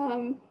else?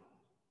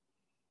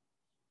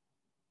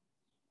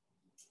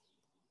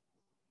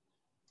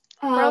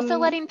 We're also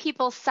letting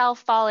people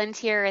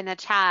self-volunteer in the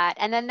chat.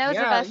 And then those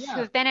of us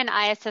who've been in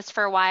IASSIST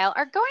for a while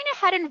are going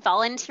ahead and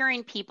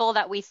volunteering people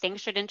that we think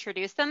should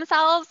introduce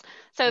themselves.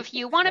 So if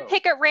you want to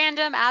pick at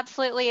random,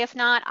 absolutely. If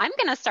not, I'm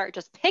going to start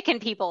just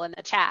picking people in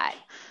the chat.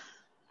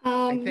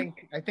 I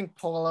think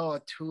Paula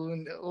or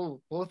Toon,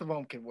 both of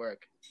them can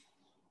work.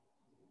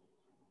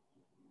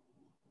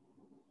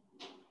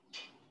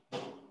 I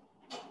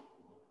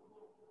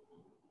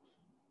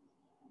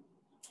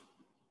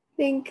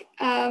think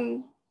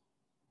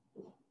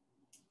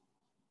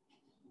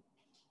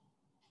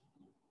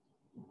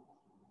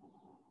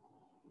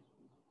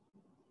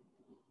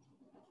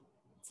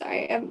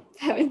sorry, I'm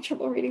having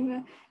trouble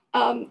reading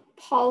the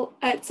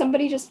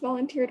somebody just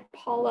volunteered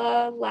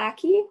Paula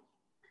Lackey.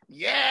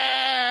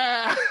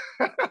 Yeah.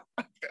 Hey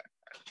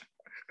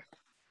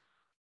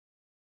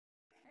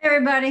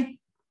everybody,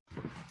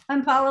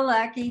 I'm Paula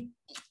Lackey.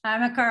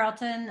 I'm a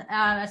Carlton,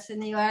 that's in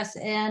the US,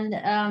 and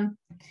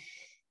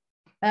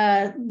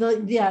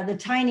the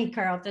tiny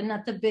Carlton,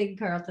 not the big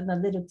Carlton, the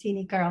little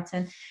teeny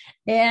Carlton.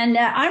 And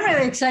I'm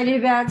really excited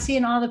about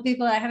seeing all the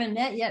people I haven't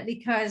met yet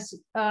because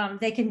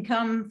they can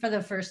come for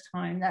the first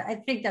time. I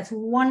think that's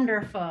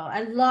wonderful.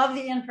 I love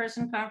the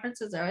in-person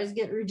conferences. I always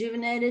get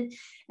rejuvenated,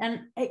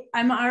 and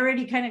I'm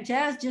already kind of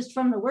jazzed just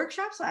from the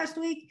workshops last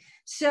week.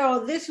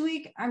 So this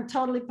week I'm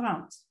totally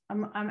pumped.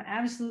 I'm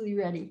absolutely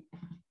ready.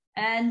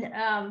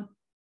 And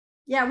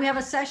yeah, we have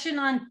a session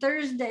on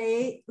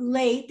Thursday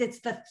late. It's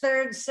the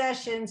third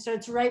session, so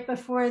it's right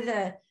before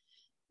the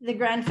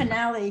grand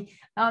finale,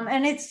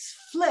 and it's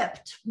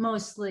flipped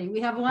mostly.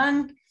 We have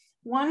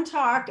one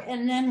talk,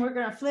 and then we're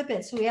going to flip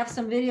it. So we have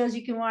some videos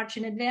you can watch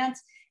in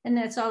advance, and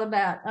then it's all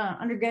about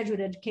undergraduate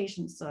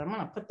education. So I'm going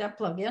to put that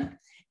plug in,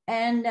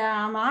 and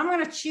I'm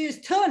going to choose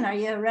Toon. Are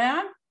you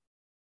around?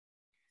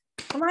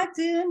 Come on,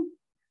 Toon.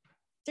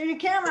 Turn your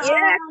camera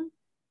on.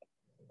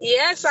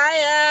 Yes, I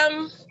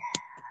am.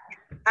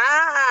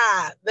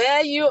 Ah,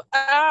 there you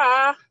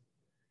are.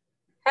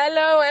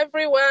 Hello,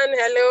 everyone.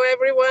 Hello,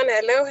 everyone.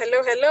 Hello,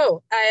 hello,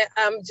 hello. I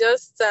am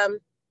just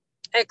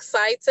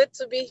excited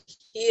to be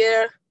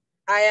here.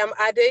 I am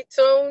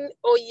Adetone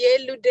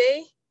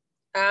Oyelude.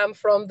 I'm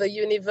from the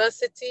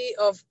University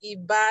of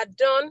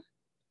Ibadan.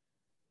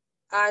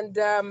 And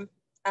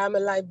I'm a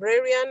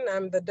librarian.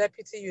 I'm the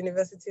deputy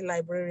university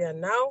librarian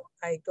now.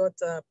 I got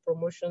a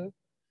promotion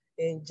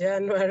in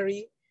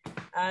January.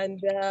 And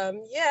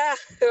yeah,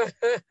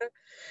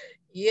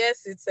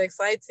 yes, it's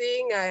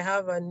exciting. I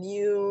have a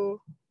new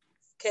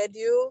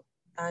schedule.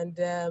 And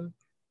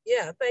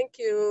yeah, thank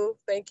you.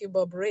 Thank you,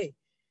 Bob Ray.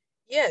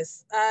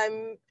 Yes,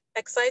 I'm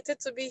excited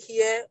to be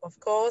here. Of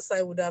course,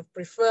 I would have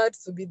preferred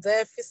to be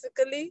there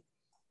physically.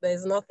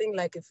 There's nothing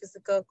like a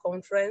physical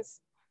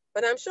conference,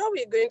 but I'm sure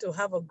we're going to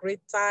have a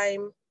great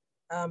time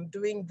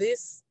doing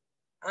this.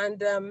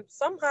 And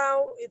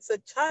somehow it's a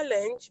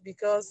challenge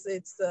because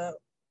it's,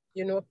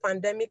 you know,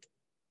 pandemic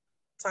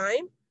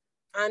time.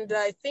 And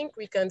I think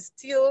we can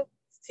still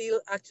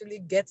actually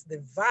get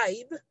the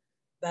vibe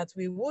that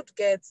we would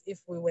get if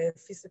we were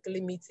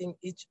physically meeting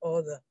each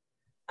other.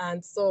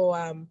 And so,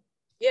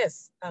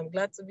 yes, I'm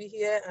glad to be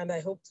here, and I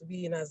hope to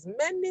be in as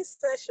many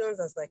sessions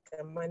as I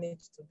can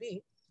manage to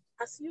be,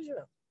 as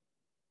usual.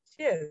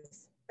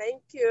 Cheers.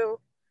 Thank you.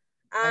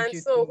 And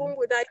so whom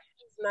would I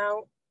choose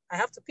now? I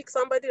have to pick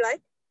somebody,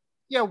 right?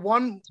 Yeah,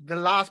 the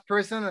last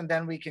person, and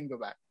then we can go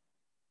back.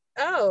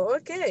 Oh,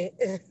 okay.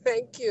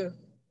 Thank you.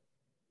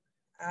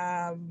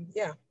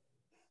 Yeah.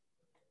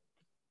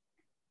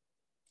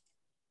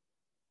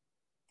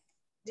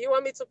 Do you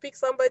want me to pick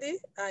somebody?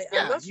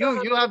 I'm not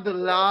sure. You have the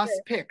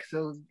last pick,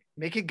 so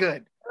make it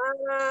good.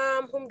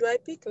 Whom do I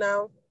pick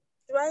now?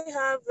 Do I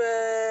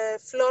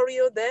have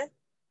Florio there?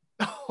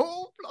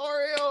 Oh,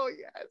 Florio,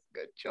 yes,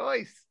 good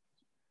choice.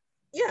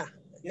 Yeah.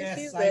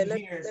 Yes, I'm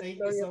here. Thank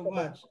you so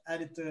much.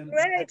 Addington.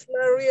 Great,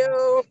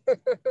 Florio.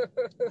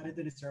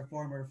 Addington is our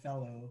former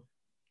fellow.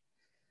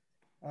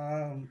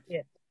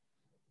 Yeah.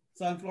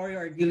 So I'm Florio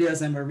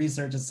Argilias. I'm a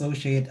research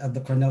associate at the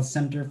Cornell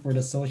Center for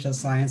the Social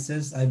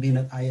Sciences. I've been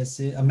at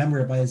IASSIST, a member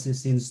of IASSIST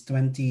since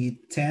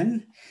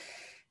 2010.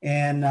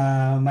 And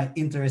my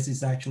interest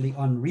is actually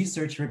on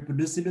research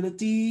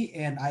reproducibility.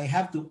 And I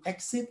have to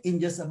exit in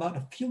just about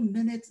a few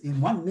minutes, in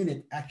 1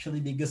 minute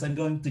actually, because I'm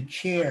going to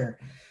chair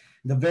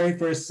the very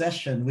first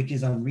session, which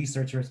is on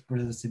research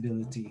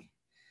reproducibility.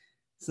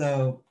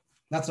 So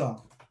that's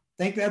all.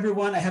 Thank you,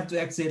 everyone. I have to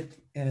exit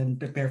and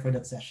prepare for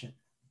that session.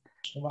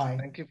 Bye.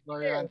 Thank you,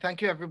 Florio, and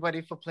thank you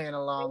everybody for playing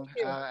along.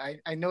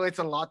 I know it's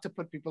a lot to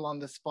put people on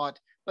the spot,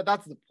 but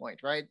that's the point,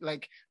 right?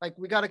 Like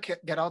we got to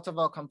get out of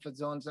our comfort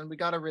zones, and we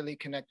got to really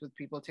connect with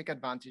people, take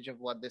advantage of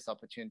what this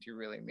opportunity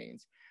really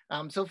means.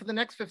 So for the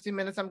next 15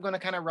 minutes, I'm going to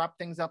kind of wrap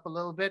things up a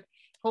little bit,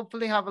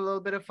 hopefully have a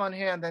little bit of fun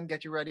here, and then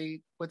get you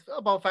ready with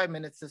about 5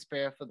 minutes to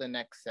spare for the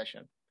next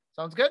session.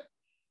 Sounds good?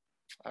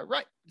 All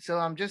right, so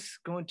I'm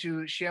just going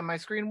to share my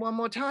screen one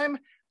more time,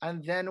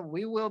 and then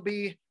we will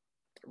be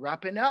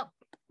wrapping up.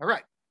 All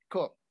right,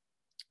 cool.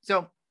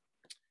 So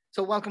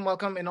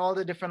welcome in all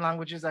the different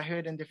languages I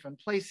heard in different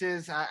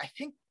places. I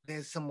think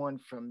there's someone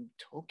from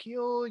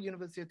Tokyo,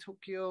 University of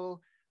Tokyo,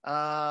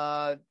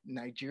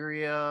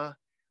 Nigeria,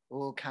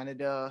 or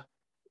Canada,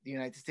 the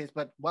United States,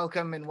 but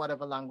welcome in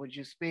whatever language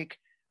you speak.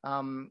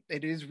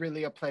 It is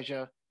really a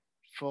pleasure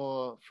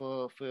for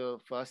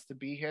us to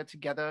be here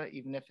together,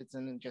 even if it's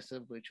in just a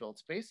virtual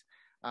space.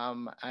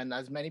 And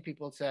as many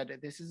people said,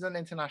 this is an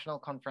international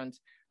conference,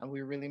 and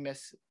we really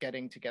miss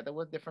getting together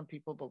with different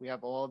people, but we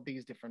have all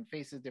these different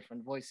faces,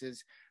 different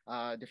voices,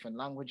 different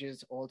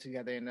languages, all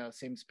together in the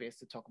same space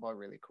to talk about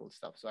really cool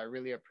stuff. So I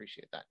really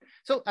appreciate that.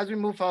 So as we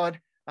move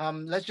forward,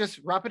 let's just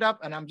wrap it up,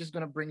 and I'm just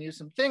going to bring you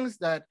some things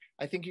that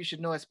I think you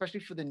should know, especially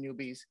for the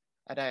newbies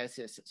at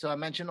IASSIST. So I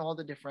mentioned all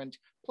the different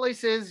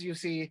places. You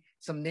see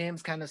some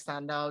names kind of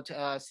stand out: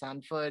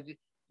 Stanford,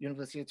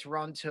 University of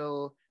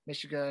Toronto,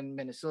 Michigan,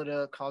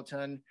 Minnesota,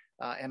 Carleton,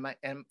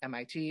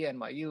 MIT,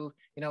 NYU, you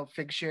know,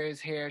 Figshare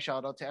is here.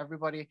 Shout out to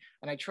everybody.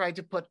 And I tried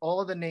to put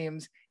all the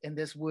names in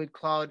this word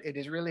cloud. It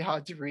is really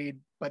hard to read,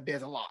 but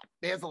there's a lot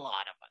of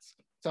us.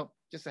 So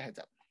just a heads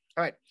up.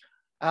 All right.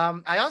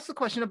 I asked a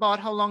question about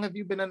how long have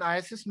you been an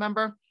IASSIST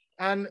member?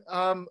 And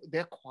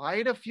there are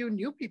quite a few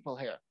new people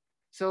here.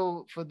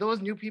 So for those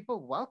new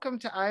people, welcome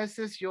to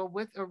IASSIST. You're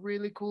with a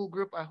really cool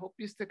group. I hope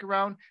you stick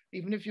around.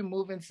 Even if you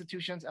move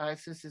institutions,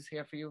 IASSIST is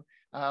here for you.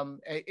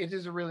 It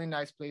is a really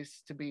nice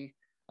place to be.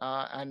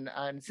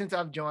 And since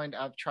I've joined,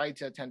 I've tried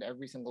to attend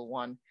every single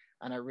one.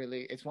 And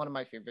it's one of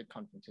my favorite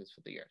conferences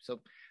for the year. So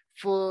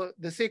for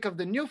the sake of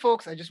the new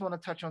folks, I just want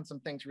to touch on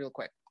some things real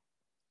quick.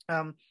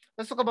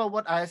 Let's talk about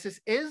what IASSIST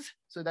is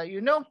so that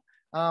you know.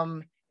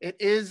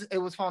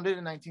 It was founded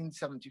in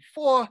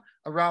 1974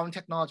 around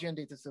technology and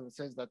data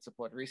services that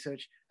support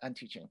research and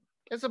teaching.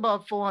 It's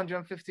about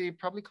 450,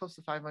 probably close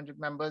to 500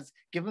 members,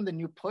 given the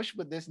new push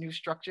with this new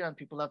structure, and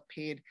people have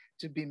paid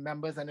to be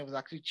members, and it was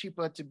actually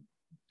cheaper to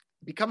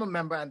become a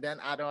member and then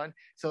add on.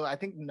 So I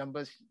think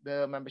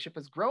the membership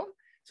has grown.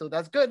 So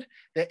that's good.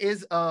 There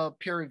is a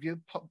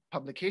peer-reviewed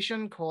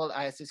publication called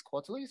IASSIST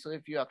Quarterly. So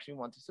if you actually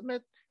want to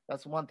submit,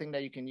 that's one thing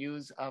that you can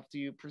use after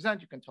you present.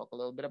 You can talk a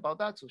little bit about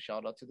that. So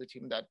shout out to the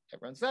team that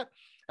runs that.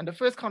 And the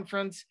first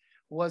conference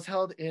was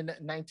held in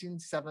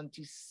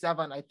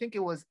 1977. I think it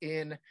was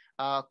in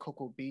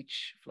Cocoa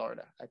Beach,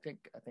 Florida. I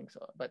think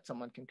so, but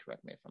someone can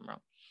correct me if I'm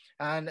wrong.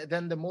 And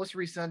then the most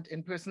recent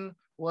in-person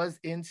was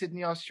in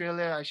Sydney,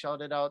 Australia. I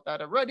shouted out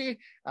that already.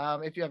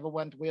 If you ever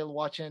went whale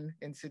watching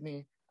in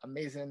Sydney,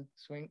 amazing.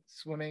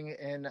 Swimming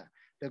in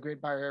the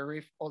Great Barrier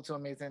Reef, also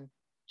amazing.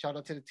 Shout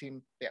out to the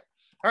team there.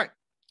 All right.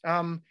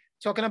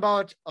 Talking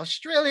about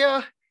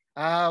Australia,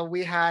 that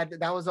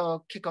was a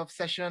kickoff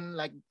session,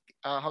 like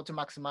how to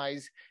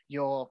maximize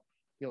your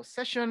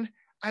session.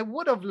 I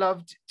would have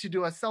loved to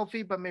do a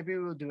selfie, but maybe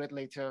we'll do it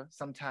later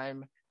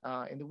sometime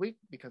in the week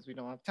because we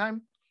don't have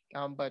time.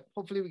 But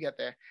hopefully we get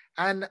there.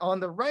 And on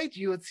the right,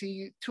 you would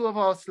see two of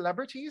our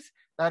celebrities.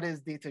 That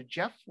is Data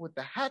Jeff with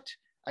the hat,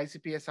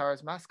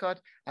 ICPSR's mascot,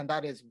 and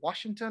that is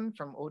Washington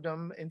from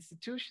Odom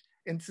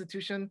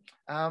Institution.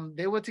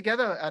 They were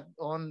together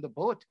on the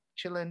boat,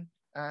 chilling,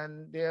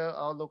 and they're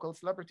our local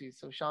celebrities.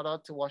 So shout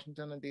out to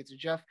Washington and Data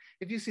Jeff.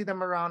 If you see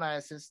them around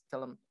IASSIST,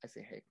 tell them I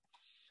say hey.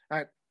 All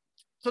right,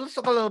 so let's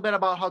talk a little bit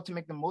about how to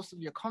make the most of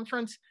your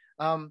conference.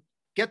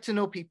 Get to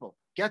know people.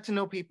 Get to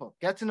know people.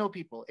 Get to know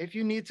people. If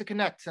you need to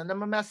connect, send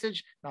them a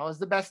message. Now is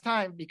the best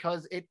time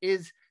because it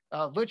is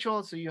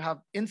virtual, so you have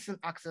instant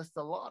access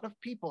to a lot of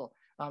people.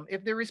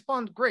 If they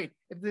respond, great.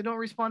 If they don't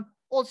respond,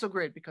 also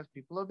great because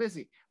people are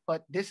busy.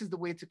 But this is the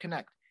way to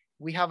connect.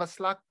 We have a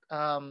Slack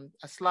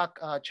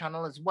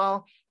channel as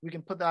well. We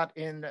can put that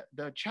in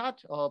the chat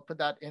or put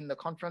that in the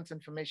conference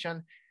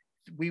information.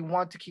 We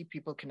want to keep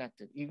people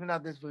connected. Even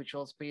at this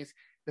virtual space,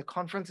 the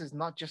conference is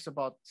not just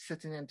about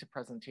sitting into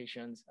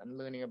presentations and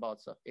learning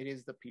about stuff. It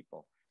is the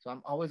people. So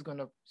I'm always going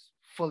to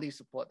fully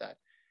support that.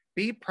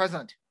 Be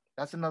present.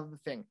 That's another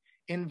thing.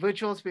 In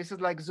virtual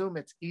spaces like Zoom,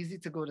 it's easy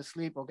to go to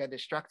sleep or get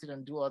distracted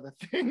and do other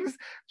things.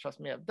 Trust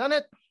me, I've done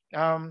it.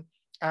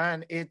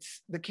 And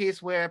it's the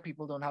case where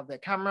people don't have their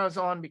cameras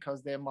on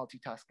because they're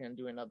multitasking and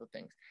doing other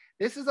things.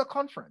 This is a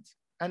conference.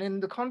 And in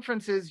the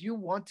conferences, you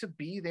want to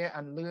be there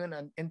and learn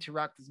and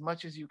interact as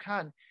much as you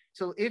can.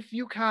 So if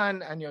you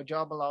can, and your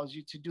job allows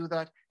you to do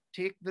that,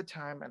 take the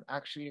time and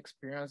actually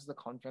experience the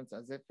conference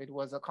as if it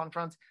was a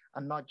conference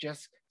and not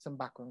just some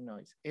background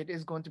noise. It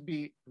is going to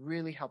be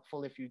really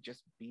helpful if you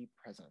just be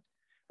present.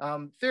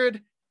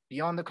 Third,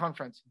 beyond the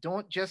conference,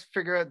 don't just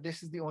figure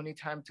this is the only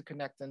time to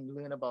connect and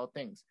learn about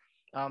things.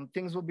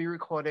 Things will be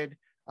recorded.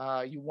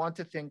 You want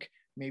to think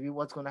maybe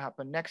what's going to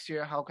happen next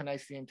year. How can I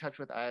stay in touch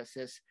with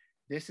IASSIST?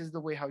 This is the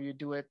way how you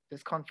do it.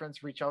 This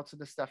conference, reach out to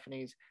the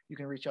Stephanies. You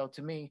can reach out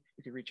to me.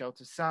 You can reach out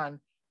to San.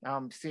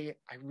 Say,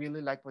 I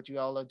really like what you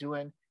all are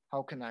doing.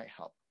 How can I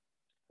help?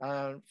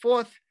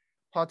 Fourth,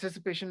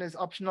 participation is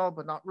optional,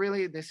 but not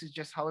really. This is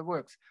just how it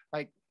works.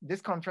 Like this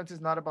conference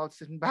is not about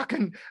sitting back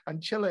and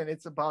chilling.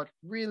 It's about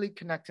really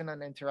connecting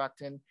and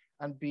interacting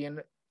and being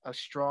a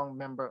strong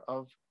member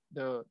of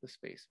the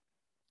space.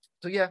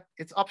 So yeah,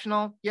 it's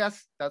optional.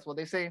 Yes, that's what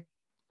they say,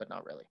 but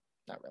not really,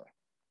 not really.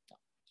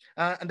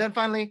 And then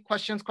finally,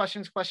 questions.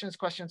 If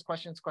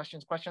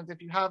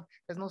you have,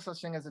 there's no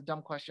such thing as a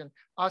dumb question.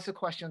 Ask your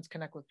questions,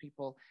 connect with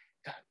people.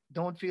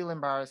 Don't feel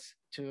embarrassed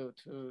to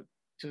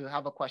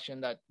have a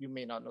question that you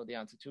may not know the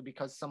answer to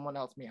because someone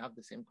else may have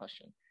the same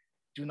question.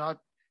 Do not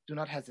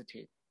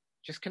hesitate.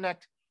 Just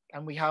connect.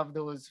 And we have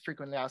those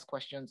frequently asked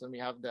questions and we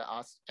have the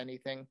ask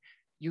anything.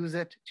 Use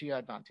it to your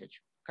advantage.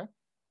 Okay,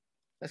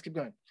 let's keep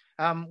going.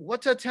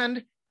 What to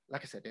attend?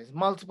 Like I said, there's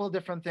multiple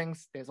different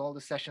things. There's all the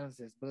sessions.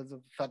 There's Birds of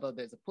a Feather.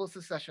 There's a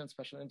poster session,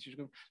 special interview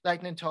group,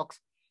 lightning talks.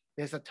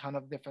 There's a ton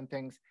of different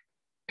things.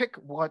 Pick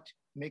what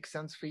makes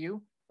sense for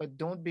you, but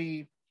don't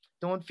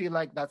feel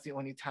like that's the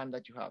only time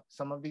that you have.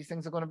 Some of these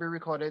things are going to be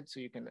recorded,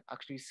 so you can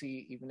actually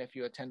see even if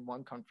you attend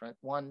one conference,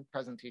 one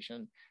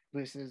presentation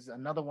versus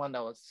another one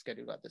that was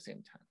scheduled at the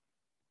same time.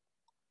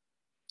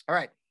 All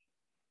right,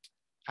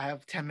 I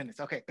have 10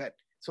 minutes. Okay, good.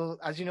 So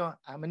as you know,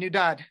 I'm a new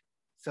dad,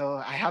 so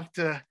I have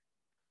to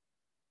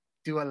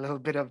do a little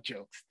bit of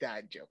jokes,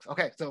 dad jokes.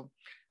 Okay, so,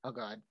 oh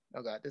God,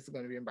 this is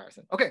going to be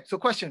embarrassing. Okay, so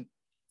question,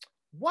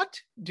 what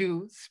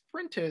do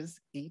sprinters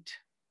eat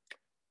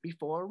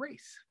before a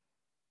race?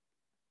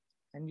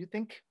 And you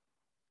think,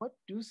 what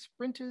do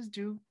sprinters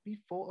do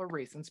before a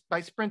race? And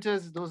by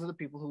sprinters, those are the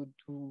people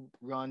who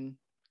run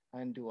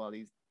and do all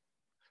these.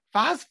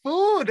 Fast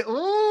food,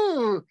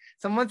 ooh,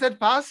 someone said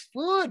fast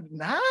food,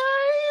 nice.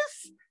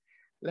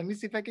 Let me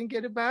see if I can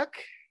get it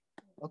back.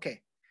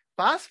 Okay.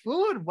 Fast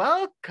food,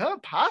 welcome,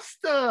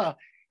 pasta.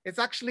 It's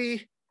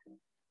actually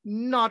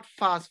not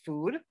fast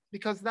food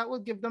because that will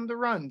give them the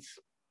runs.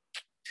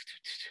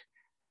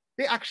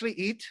 They actually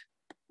eat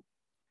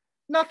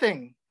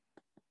nothing.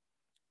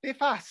 They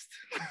fast.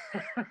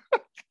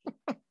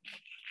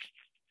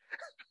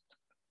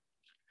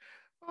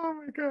 Oh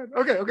my God.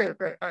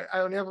 Okay. I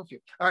only have a few.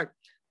 All right.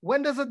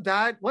 When does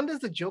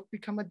the joke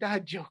become a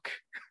dad joke?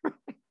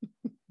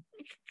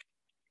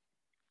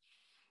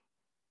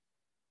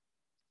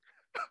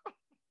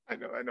 I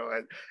know.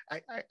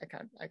 I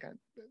can't.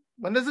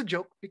 When does a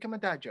joke become a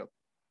dad joke?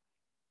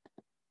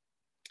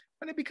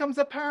 When it becomes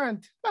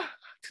apparent.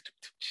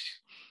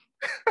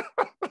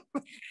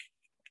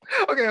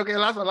 Okay,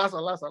 last one.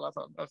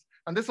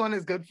 And this one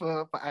is good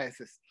for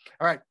IASSIST.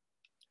 All right.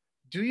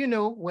 Do you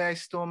know where I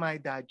store my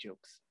dad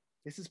jokes?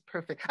 This is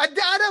perfect. A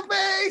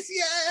database,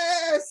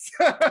 yes!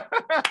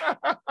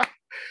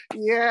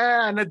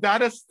 Yeah, and a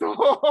data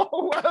store.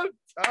 Well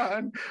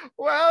done.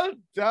 Well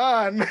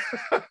done.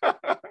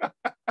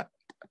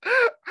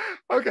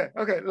 Okay.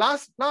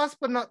 Last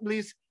but not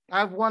least, I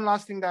have one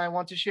last thing that I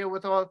want to share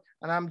with all,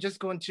 and I'm just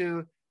going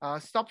to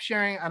stop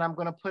sharing, and I'm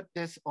going to put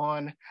this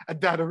on a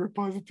data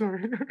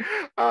repository.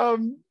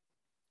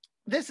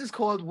 This is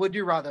called Would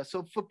You Rather.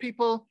 So for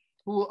people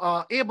who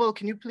are able,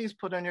 can you please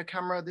put on your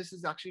camera? This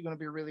is actually going to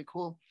be really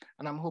cool,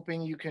 and I'm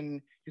hoping you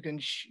can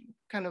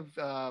kind of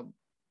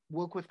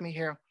work with me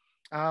here.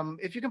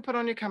 If you can put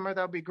on your camera,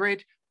 that would be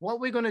great. What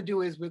we're going to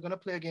do is we're going to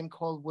play a game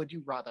called Would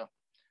You Rather,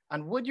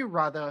 and Would You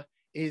Rather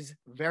is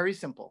very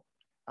simple.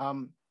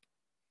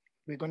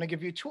 We're going to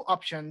give you two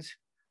options,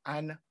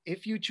 and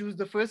if you choose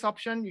the first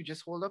option, you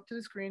just hold up to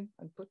the screen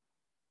and put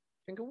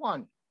finger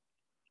 1.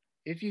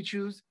 If you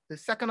choose the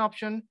second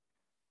option,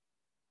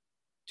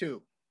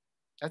 2.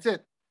 That's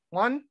it.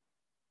 1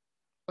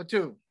 or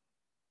 2.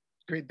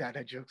 Great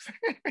data jokes.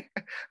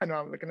 I know,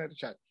 I'm looking at the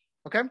chat.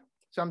 Okay,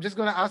 so I'm just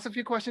going to ask a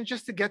few questions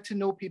just to get to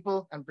know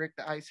people and break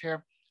the ice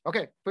here.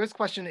 Okay, first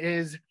question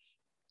is,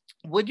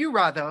 would you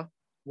rather,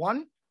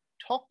 1,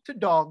 talk to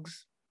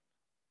dogs,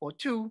 or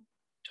 2,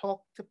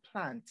 talk to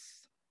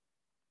plants?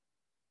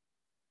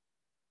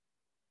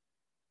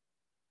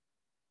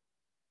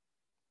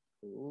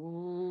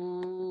 Ooh,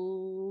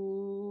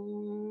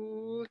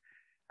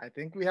 I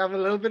think we have a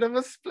little bit of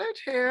a split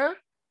here.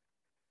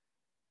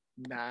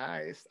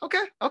 Nice.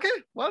 Okay.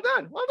 Well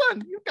done.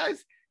 You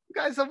guys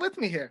are with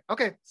me here.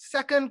 Okay,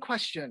 second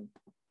question.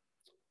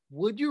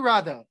 Would you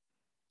rather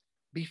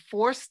be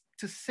forced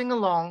to sing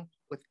along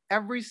with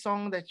every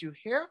song that you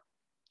hear,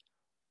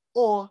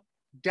 or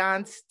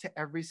dance to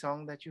every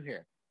song that you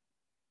hear?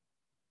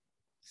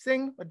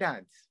 Sing or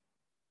dance?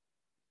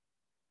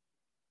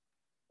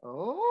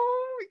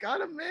 Oh, we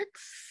got a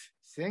mix.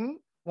 Sing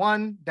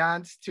 1,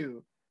 dance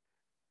 2.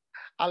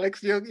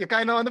 Alex, you're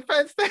kind of on the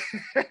fence there.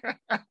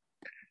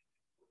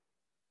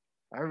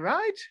 All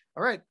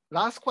right.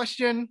 Last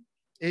question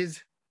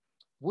is,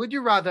 would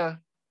you rather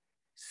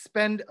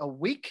spend a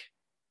week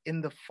in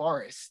the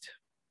forest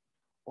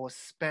or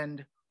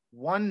spend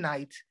one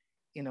night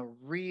in a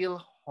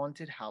real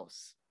haunted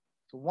house?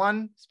 So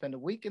 1, spend a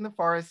week in the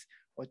forest,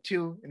 or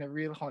 2, in a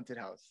real haunted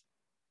house.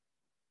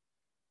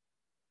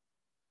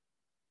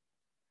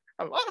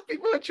 A lot of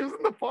people are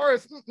choosing the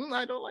forest.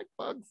 I don't like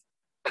bugs.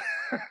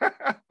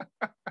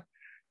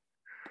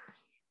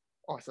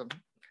 Awesome.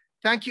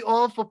 Thank you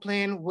all for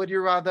playing Would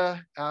You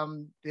Rather.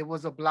 It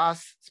was a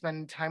blast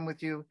spending time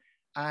with you.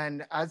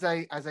 And as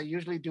I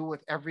usually do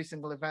with every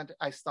single event,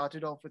 I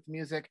started off with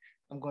music.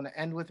 I'm going to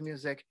end with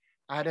music.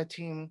 I had a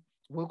team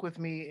work with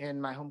me in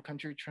my home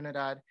country,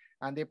 Trinidad,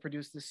 and they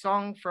produced this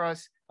song for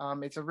us.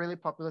 It's a really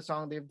popular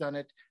song. They've done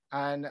it.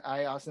 And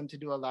I asked them to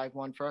do a live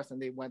one for us,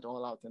 and they went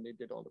all out and they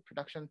did all the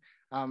production.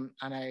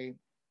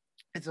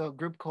 It's a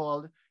group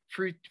called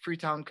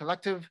Freetown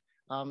Collective.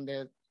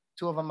 They're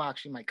 2 of them are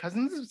actually my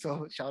cousins,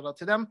 so shout out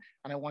to them.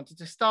 And I wanted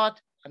to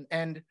start and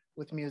end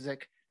with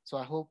music. So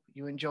I hope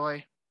you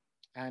enjoy.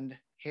 And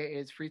here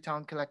is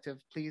Freetown Collective.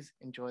 Please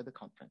enjoy the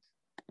conference.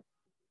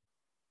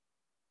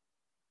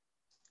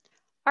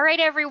 All right,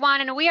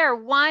 everyone, and we are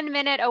 1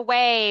 minute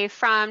away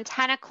from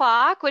 10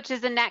 o'clock, which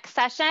is the next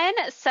session.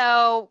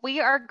 So we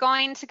are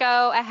going to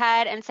go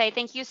ahead and say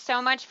thank you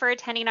so much for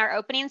attending our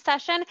opening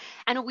session,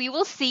 and we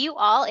will see you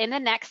all in the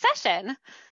next session.